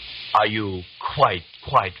interesting. Are you quite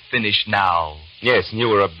finished now? Yes, and you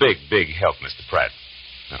were a big help, Mr. Pratt.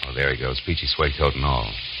 Oh, there he goes, peachy suede coat and all.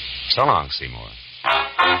 So long, Seymour.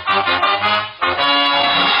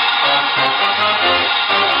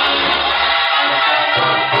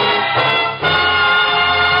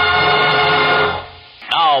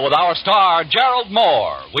 Now, with our star, Gerald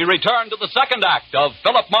Moore, we return to the second act of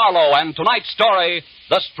Phillip Marlowe and tonight's story,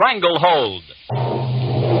 The Strangle Hold.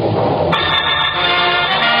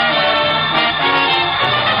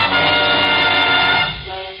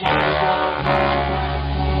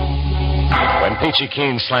 When Peachy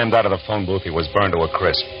Keene slammed out of the phone booth, he was burned to a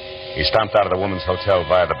crisp. He stomped out of the woman's hotel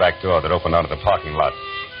via the back door that opened onto the parking lot.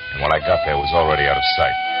 And when I got there, it was already out of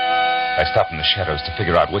sight. I stopped in the shadows to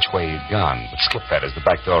figure out which way he'd gone, but skipped that as the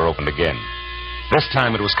back door opened again. This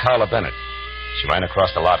time it was Carla Bennett. She ran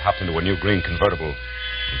across the lot, hopped into a new green convertible,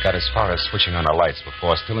 We got as far as switching on the lights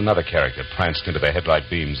before still another character pranced into the headlight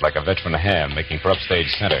beams like a veteran ham making for upstage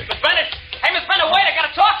center. Miss Bennett! Hey, Miss Bennett, wait, I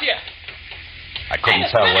gotta talk to you! I couldn't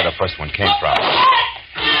tell where the first one came from.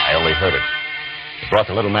 I only heard it. It brought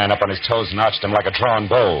the little man up on his toes and arched him like a drawn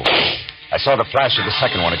bow. I saw the flash of the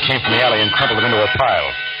second one. It came from the alley and crumpled it into a pile.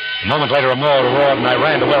 A moment later, a mower roared, and I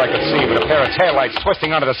ran to where I could see, but a pair of taillights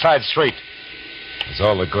twisting onto the side street. It was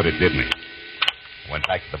all the good it did me. I went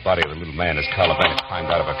back to the body of the little man as Carla Bennett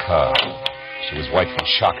climbed out of her car. She was white from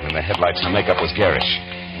shock, and in the headlights, her makeup was garish.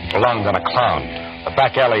 It belonged on a clown. The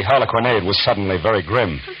back alley harlequinade was suddenly very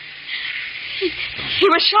grim. He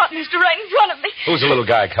was shot, mister, right in front of me. Who's the little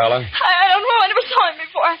guy, Carla? I don't know. I never saw him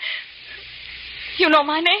before. You know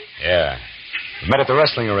my name? Yeah. We met at the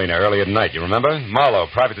wrestling arena earlier tonight, you remember? Marlowe,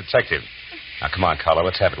 private detective. Now, come on, Carla,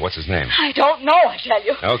 let's have it. What's his name? I don't know, I tell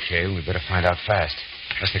you. Okay, we better find out fast.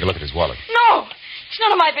 Let's take a look at his wallet. No, it's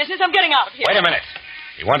none of my business. I'm getting out of here. Wait a minute.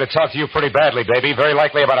 He wanted to talk to you pretty badly, baby. Very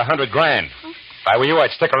likely about $100,000. If I were you,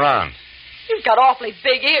 I'd stick around. You've got awfully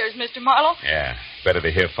big ears, Mr. Marlowe. Yeah, better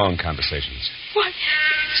to hear phone conversations. What?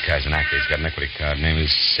 This guy's an actor. He's got an equity card. Name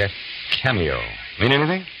is Seth Cameo. Mean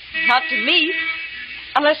anything? Not to me.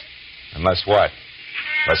 Unless what?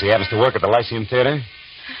 Unless he happens to work at the Lyceum Theater?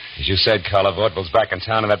 As you said, Carla, vaudeville's back in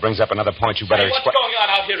town, and that brings up another point you better What's explain. going on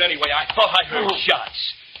out here anyway? I thought I heard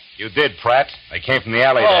shots. You did, Pratt. They came from the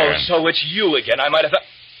alley there. Oh, so it's you again. I might have...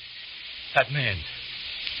 That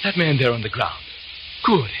man there on the ground.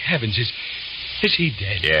 Good heavens, is he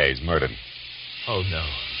dead? Yeah, he's murdered. Oh, no.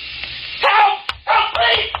 Help! Help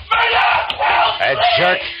me! Murder! Help! That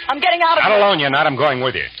jerk. I'm getting out of Not here. alone, you're not. I'm going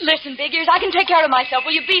with you. Listen, big ears, I can take care of myself.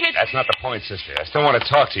 Will you beat it? That's not the point, sister. I still want to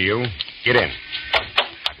talk to you. Get in.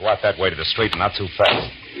 Now go out that way to the street and not too fast.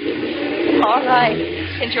 All right.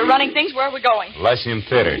 Since you're running things, where are we going? Lyceum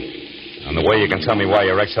Theater. On the way, you can tell me why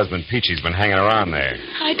your ex-husband Peachy's been hanging around there.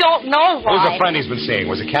 I don't know why. Who's the friend he's been seeing?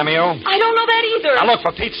 Was it Cameo? I don't know that either. Now, look,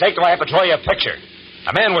 for Pete's sake, do I have to draw you a picture?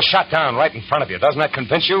 A man was shot down right in front of you. Doesn't that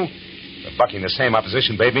convince you? You're bucking the same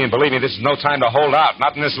opposition, baby, and believe me, this is no time to hold out.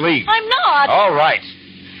 Not in this league. I'm not. All right.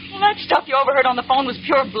 Well, that stuff you overheard on the phone was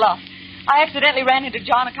pure bluff. I accidentally ran into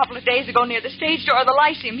John a couple of days ago near the stage door of the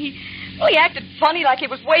Lyceum. He acted funny like he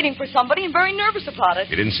was waiting for somebody and very nervous about it.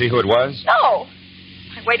 You didn't see who it was? No.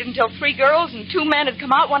 I waited until 3 girls and 2 men had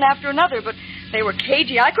come out one after another, but they were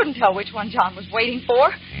cagey. I couldn't tell which one John was waiting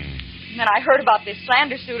for. And then I heard about this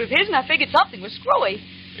slander suit of his, and I figured something was screwy.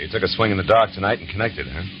 He took a swing in the dark tonight and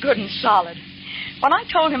connected, huh? Good and solid. When I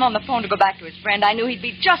told him on the phone to go back to his friend, I knew he'd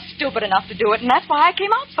be just stupid enough to do it, and that's why I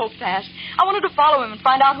came out so fast. I wanted to follow him and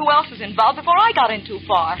find out who else was involved before I got in too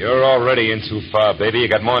far. You're already in too far, baby. You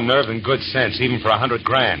got more nerve than good sense, even for $100,000.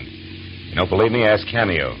 You don't believe me? Ask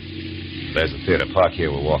Cameo. There's the theater. Park here.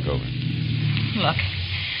 We'll walk over. Look,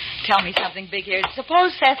 tell me something, Big Ears.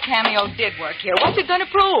 Suppose Seth Cameo did work here. What's it going to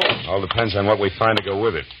prove? All depends on what we find to go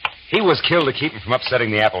with it. He was killed to keep him from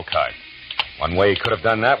upsetting the apple cart. One way he could have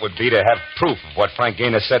done that would be to have proof of what Frank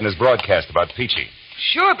Gaynor said in his broadcast about Peachy.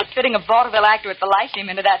 Sure, but fitting a vaudeville actor at the Lyceum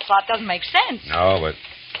into that slot doesn't make sense. No, but...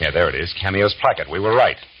 Yeah, there it is. Cameo's placard. We were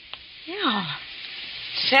right. Yeah.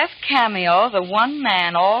 Seth Cameo, the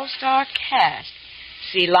one-man all-star cast.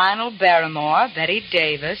 See Lionel Barrymore, Betty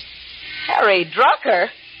Davis, Harry Drucker,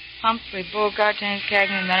 Humphrey Bogart, James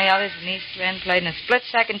Cagney, and many others. Denise Wren played in a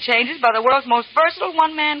split-second changes by the world's most versatile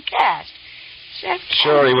one-man cast. Seth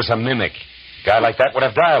Sure, he was a mimic. A guy like that would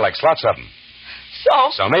have dialects, lots of them.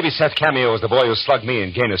 So maybe Seth Cameo was the boy who slugged me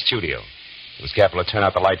in Gaynor's studio. He was careful to turn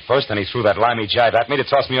out the light first, then he threw that limey jive at me to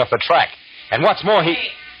toss me off the track. And what's more, he...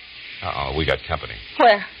 Uh-oh, we got company.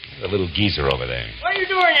 Where? The little geezer over there. What are you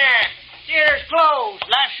doing there? Theater's closed.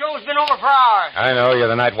 Last show's been over for hours. I know, you're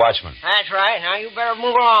the night watchman. That's right. Now you better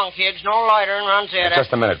move along, kids. No loitering around theater.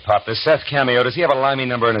 Just a minute, Pop. This Seth Cameo, does he have a limey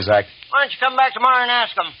number in his act? Why don't you come back tomorrow and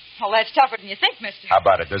ask him? Well, that's tougher than you think, mister. How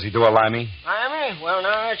about it? Does he do a limey? Miami? Well,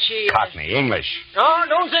 now, let's see. Cockney, English. No,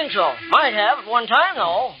 don't think so. Might have at one time,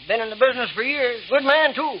 though. Been in the business for years. Good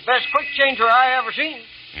man, too. Best quick changer I ever seen.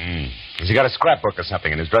 Has he got a scrapbook or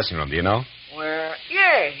something in his dressing room, do you know? Well,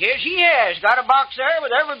 yes, he has. Got a box there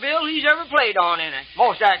with every bill he's ever played on in it.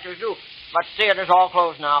 Most actors do. But the theater's all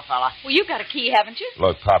closed now, fella. Well, you've got a key, haven't you?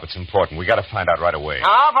 Look, Pop, it's important. We got to find out right away. No,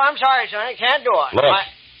 I'm sorry, sonny. Can't do it. Look,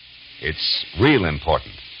 it's real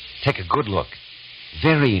important. Take a good look.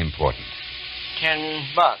 Very important.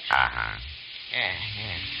 $10. Uh-huh. Yeah.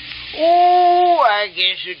 Oh, I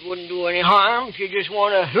guess it wouldn't do any harm if you just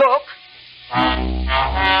want to look.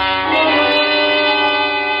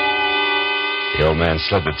 The old man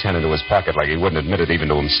slid the 10 into his pocket like he wouldn't admit it even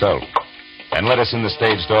to himself. And led us in the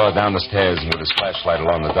stage door, down the stairs, and with his flashlight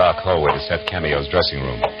along the dark hallway to Seth Cameo's dressing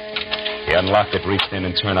room. He unlocked it, reached in,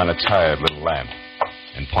 and turned on a tired little lamp,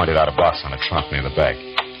 and pointed out a box on a trunk near the back.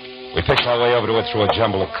 We picked our way over to it through a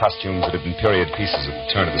jumble of costumes that had been period pieces at the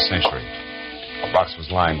turn of the century. The box was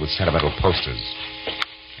lined with sentimental posters,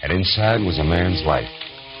 and inside was a man's life,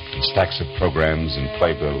 and stacks of programs and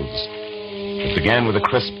playbills. It began with a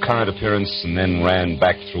crisp current appearance and then ran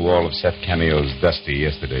back through all of Seth Cameo's dusty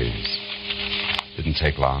yesterdays. Didn't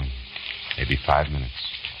take long. Maybe 5 minutes.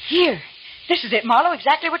 Here. This is it, Marlowe.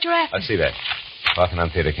 Exactly what you're after. Let's see that. Parthenon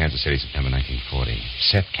Theater, Kansas City, September 1940.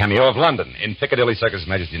 Seth Cameo of London. In Piccadilly Circus,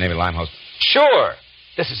 Majesty, name it, Limehouse. Sure!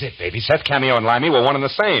 This is it, baby. Seth Cameo and Limey were one and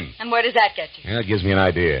the same. And where does that get you? Yeah, it gives me an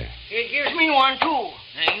idea. It gives me one, too.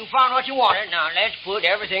 Now, you found what you wanted. Now, let's put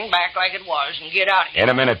everything back like it was and get out of here. In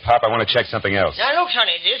a minute, Pop. I want to check something else. Now, look,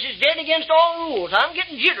 Sonny, this is dead against all rules. I'm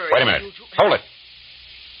getting jittery. Wait a minute. Hold it.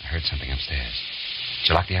 I heard something upstairs.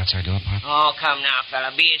 Did you lock the outside door, Pop? Oh, come now,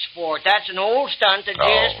 fella. Be a sport. That's an old stunt that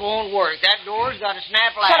just won't work. That door's got a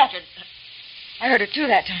snap latch. I heard it,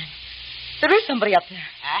 too, that time. There is somebody up there.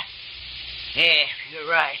 Huh? Yeah,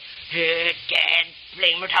 you're right. Dad,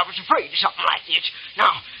 blame it, I was afraid of something like this.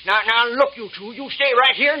 Now, look, you two. You stay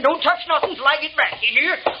right here and don't touch nothing till I get back. You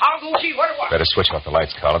hear? I'll go see what it was. Better switch off the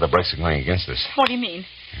lights, Carla. The brakes are going against us. What do you mean?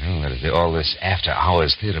 Well, all this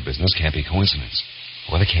after-hours theater business can't be coincidence.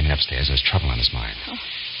 Whoever came in upstairs, there's trouble on his mind. Oh.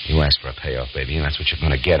 You asked for a payoff, baby, and that's what you're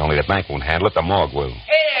going to get. Only the bank won't handle it. The morgue will.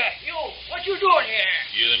 Hey there, you. What you doing here?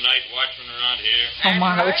 You the night watchman around here? Oh,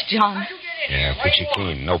 Marlowe, it's John. Yeah, pitchy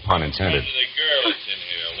keen. No pun intended. The girl that's in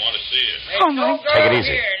here. I want to see her. Oh, my God. Take it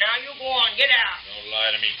easy. Here. Now, you go on. Get out. Don't lie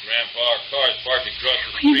to me, Grandpa. Our car's parked across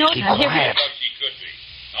the street. You know Keep quiet. She could be.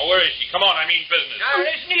 Now, where is she? Come on, I mean business. Now,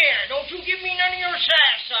 listen here. Don't you give me none of your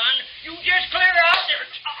sass, son. You just clear out there.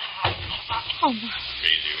 Oh, my.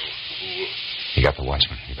 Crazy old fool. You got the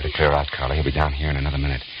watchman. You better clear out, Carla. He'll be down here in another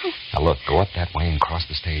minute. Now, look, go up that way and cross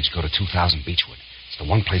the stage. Go to 2000 Beechwood. It's the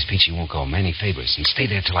one place Peachy won't go. Manny favors. And stay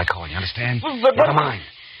there till I call. You understand? But never mind.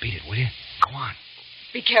 Beat it, will you? Go on.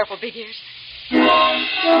 Be careful, Big Ears. When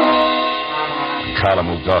Carla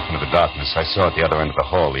moved off into the darkness, I saw at the other end of the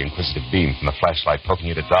hall the inquisitive beam from the flashlight poking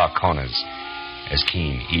into dark corners as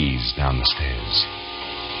Keene eased down the stairs.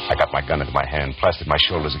 I got my gun into my hand, plastered my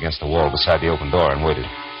shoulders against the wall beside the open door, and waited.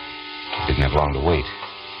 I didn't have long to wait.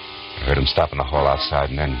 I heard him stop in the hall outside,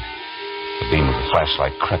 and then the beam of the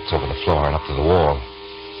flashlight crept over the floor and up to the wall,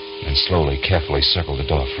 and slowly, carefully circled the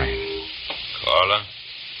door frame. Carla?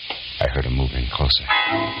 I heard him moving closer,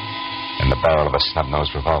 and the barrel of a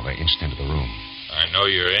snub-nosed revolver inched into the room. I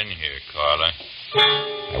know you're in here, Carla.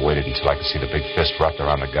 I waited until I could see the big fist wrapped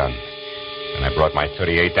around the gun, and I brought my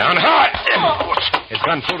 .38 down hard. His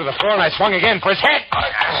gun flew to the floor, and I swung again for his head.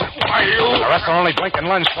 Why, you? The wrestler only blinked and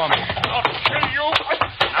lunged for me. I'll kill you.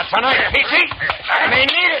 Not tonight, Peachy. I may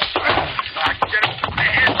need it. I'll get my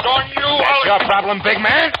hands on you. That's your problem, big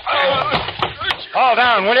man. Fall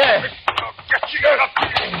down, will you? I'll get you up.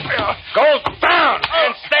 Go down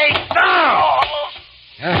and stay down.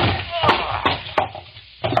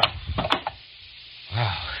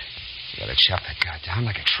 Wow. You gotta chop that guy down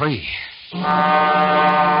like a tree.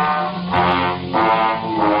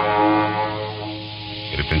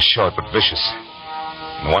 It had been short but vicious.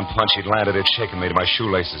 And the one punch he'd landed had shaken me to my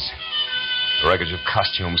shoelaces. The wreckage of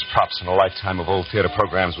costumes, props, and a lifetime of old theater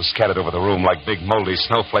programs was scattered over the room like big moldy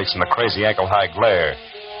snowflakes in the crazy ankle-high glare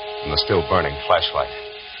from the still-burning flashlight.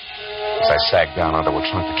 As I sagged down onto a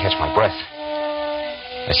trunk to catch my breath,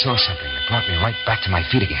 I saw something that brought me right back to my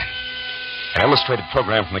feet again. An illustrated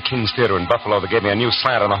program from the King's Theater in Buffalo that gave me a new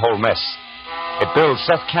slant on the whole mess. It billed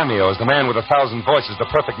Seth Cameo as the man with 1,000 voices, the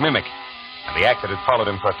perfect mimic. And the act that had followed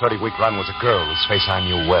him for a 30-week run was a girl whose face I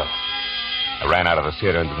knew well. I ran out of the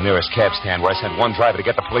theater into the nearest cab stand where I sent one driver to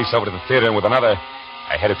get the police over to the theater, and with another,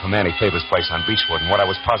 I headed for Manny Faber's place on Beechwood, and what I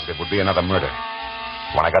was positive would be another murder.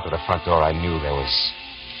 When I got to the front door, I knew there was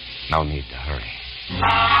no need to hurry.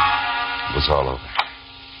 It was all over.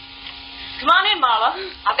 Come on in, Marlowe.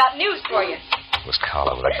 I've got news for you. It was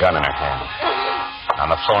Carla with a gun in her hand. On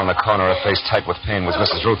the floor in the corner, her face tight with pain, was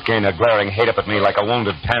Mrs. Ruth Gaynor, glaring hate up at me like a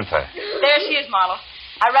wounded panther. There she is, Marlowe.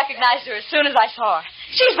 I recognized her as soon as I saw her.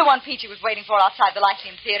 She's the one Peachy was waiting for outside the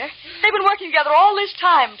Lyceum Theater. They've been working together all this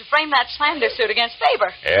time to frame that slander suit against Faber.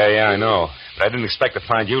 Yeah, I know. But I didn't expect to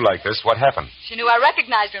find you like this. What happened? She knew I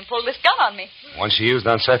recognized her and pulled this gun on me. One she used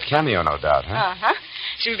on Seth Cameo, no doubt, huh? Uh-huh.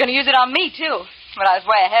 She was going to use it on me, too. But I was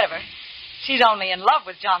way ahead of her. She's only in love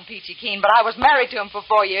with John Peachy Keene, but I was married to him for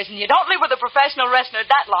 4 years, and you don't live with a professional wrestler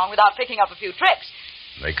that long without picking up a few tricks.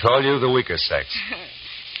 They call you the weaker sex.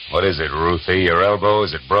 What is it, Ruthie? Your elbow?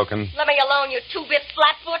 Is it broken? Let me alone, you two-bit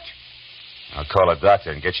flatfoot. I'll call a doctor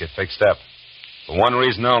and get you fixed up. For one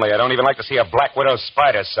reason only, I don't even like to see a black widow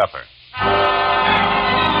spider suffer.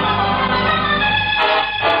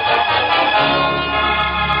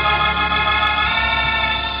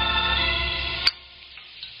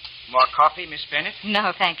 More coffee, Miss Bennett?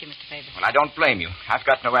 No, thank you, Mr. Faber. Well, I don't blame you. I've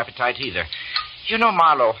got no appetite either. You know,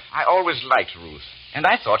 Marlowe, I always liked Ruth, and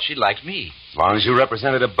I thought she liked me. As long as you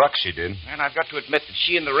represented a buck, she did. And I've got to admit that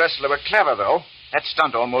she and the wrestler were clever, though. That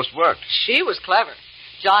stunt almost worked. She was clever.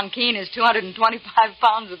 John Keene is 225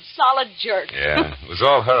 pounds of solid jerk. Yeah, it was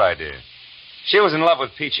all her idea. She was in love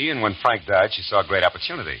with Peachy, and when Frank died, she saw a great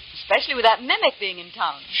opportunity. Especially with that mimic being in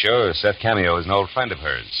town. Sure, Seth Cameo is an old friend of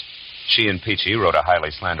hers. She and Peachy wrote a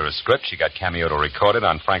highly slanderous script. She got Cameo to record it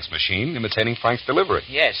on Frank's machine, imitating Frank's delivery.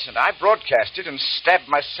 Yes, and I broadcast it and stabbed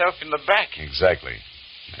myself in the back. Exactly.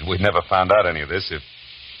 And we'd never found out any of this if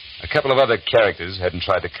a couple of other characters hadn't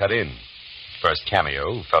tried to cut in. First,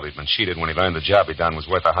 Cameo, who felt he'd been cheated when he learned the job he'd done was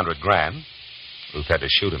worth $100,000. Ruth had to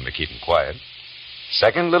shoot him to keep him quiet.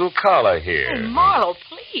 Second, little Carla here. Oh, Marlowe,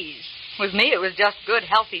 please. With me, it was just good,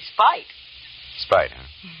 healthy spite. Spite, huh?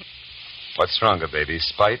 What's stronger, baby,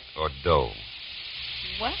 spite or dough?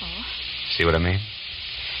 Well... See what I mean?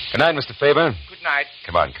 Good night, Mr. Faber. Good night.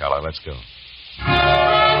 Come on, Carla, let's go.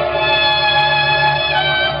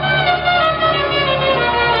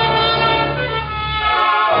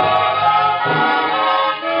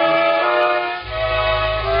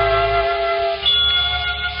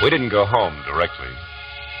 We didn't go home directly.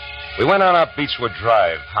 We went on up Beechwood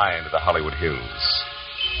Drive, high into the Hollywood Hills,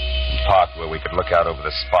 and parked where we could look out over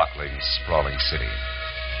the sparkling, sprawling city.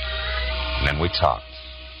 And then we talked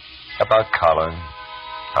about Carla,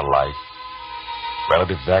 her life,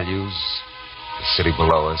 relative values, the city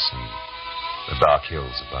below us, and the dark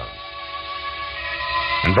hills above.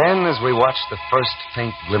 And then, as we watched the first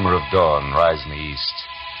faint glimmer of dawn rise in the east,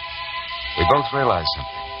 we both realized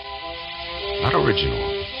something. Not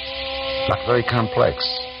original. Not very complex.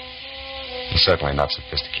 And certainly not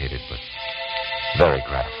sophisticated, but very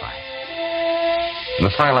gratifying. In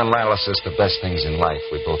the final analysis, the best things in life,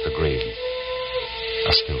 we both agreed,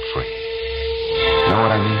 are still free. You know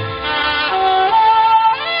what I mean?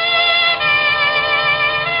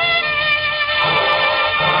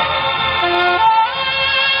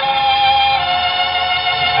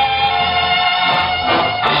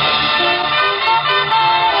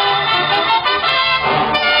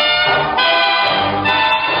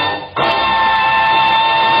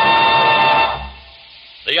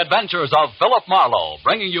 The Adventures of Phillip Marlowe,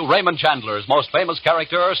 bringing you Raymond Chandler's most famous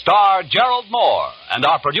character, star Gerald Moore, and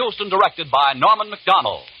are produced and directed by Norman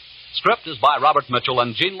MacDonald. Script is by Robert Mitchell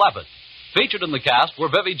and Gene Levitt. Featured in the cast were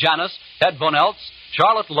Vivi Janis, Ted Von Eltz,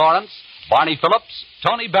 Charlotte Lawrence, Barney Phillips,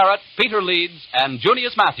 Tony Barrett, Peter Leeds, and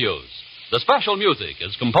Junius Matthews. The special music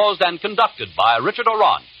is composed and conducted by Richard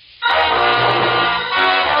Oron.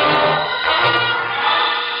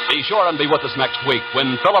 Be sure and be with us next week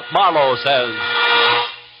when Phillip Marlowe says...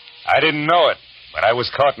 I didn't know it, but I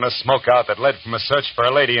was caught in a smokeout that led from a search for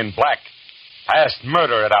a lady in black, past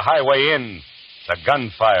murder at a highway inn, to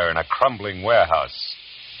gunfire in a crumbling warehouse.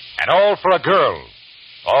 And all for a girl,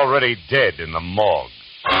 already dead in the morgue.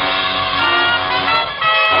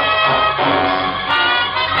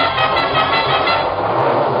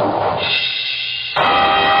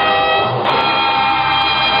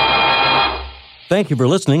 Thank you for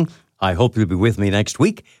listening. I hope you'll be with me next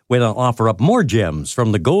week when I'll offer up more gems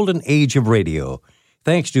from the golden age of radio.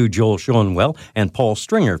 Thanks to Joel Schoenwell and Paul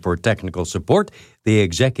Stringer for technical support. The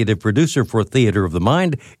executive producer for Theater of the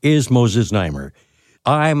Mind is Moses Neimer.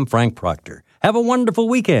 I'm Frank Proctor. Have a wonderful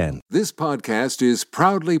weekend. This podcast is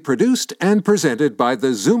proudly produced and presented by the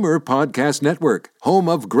Zoomer Podcast Network, home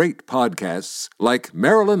of great podcasts like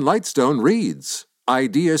Marilyn Lightstone Reads,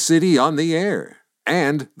 Idea City on the Air,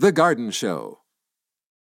 and The Garden Show.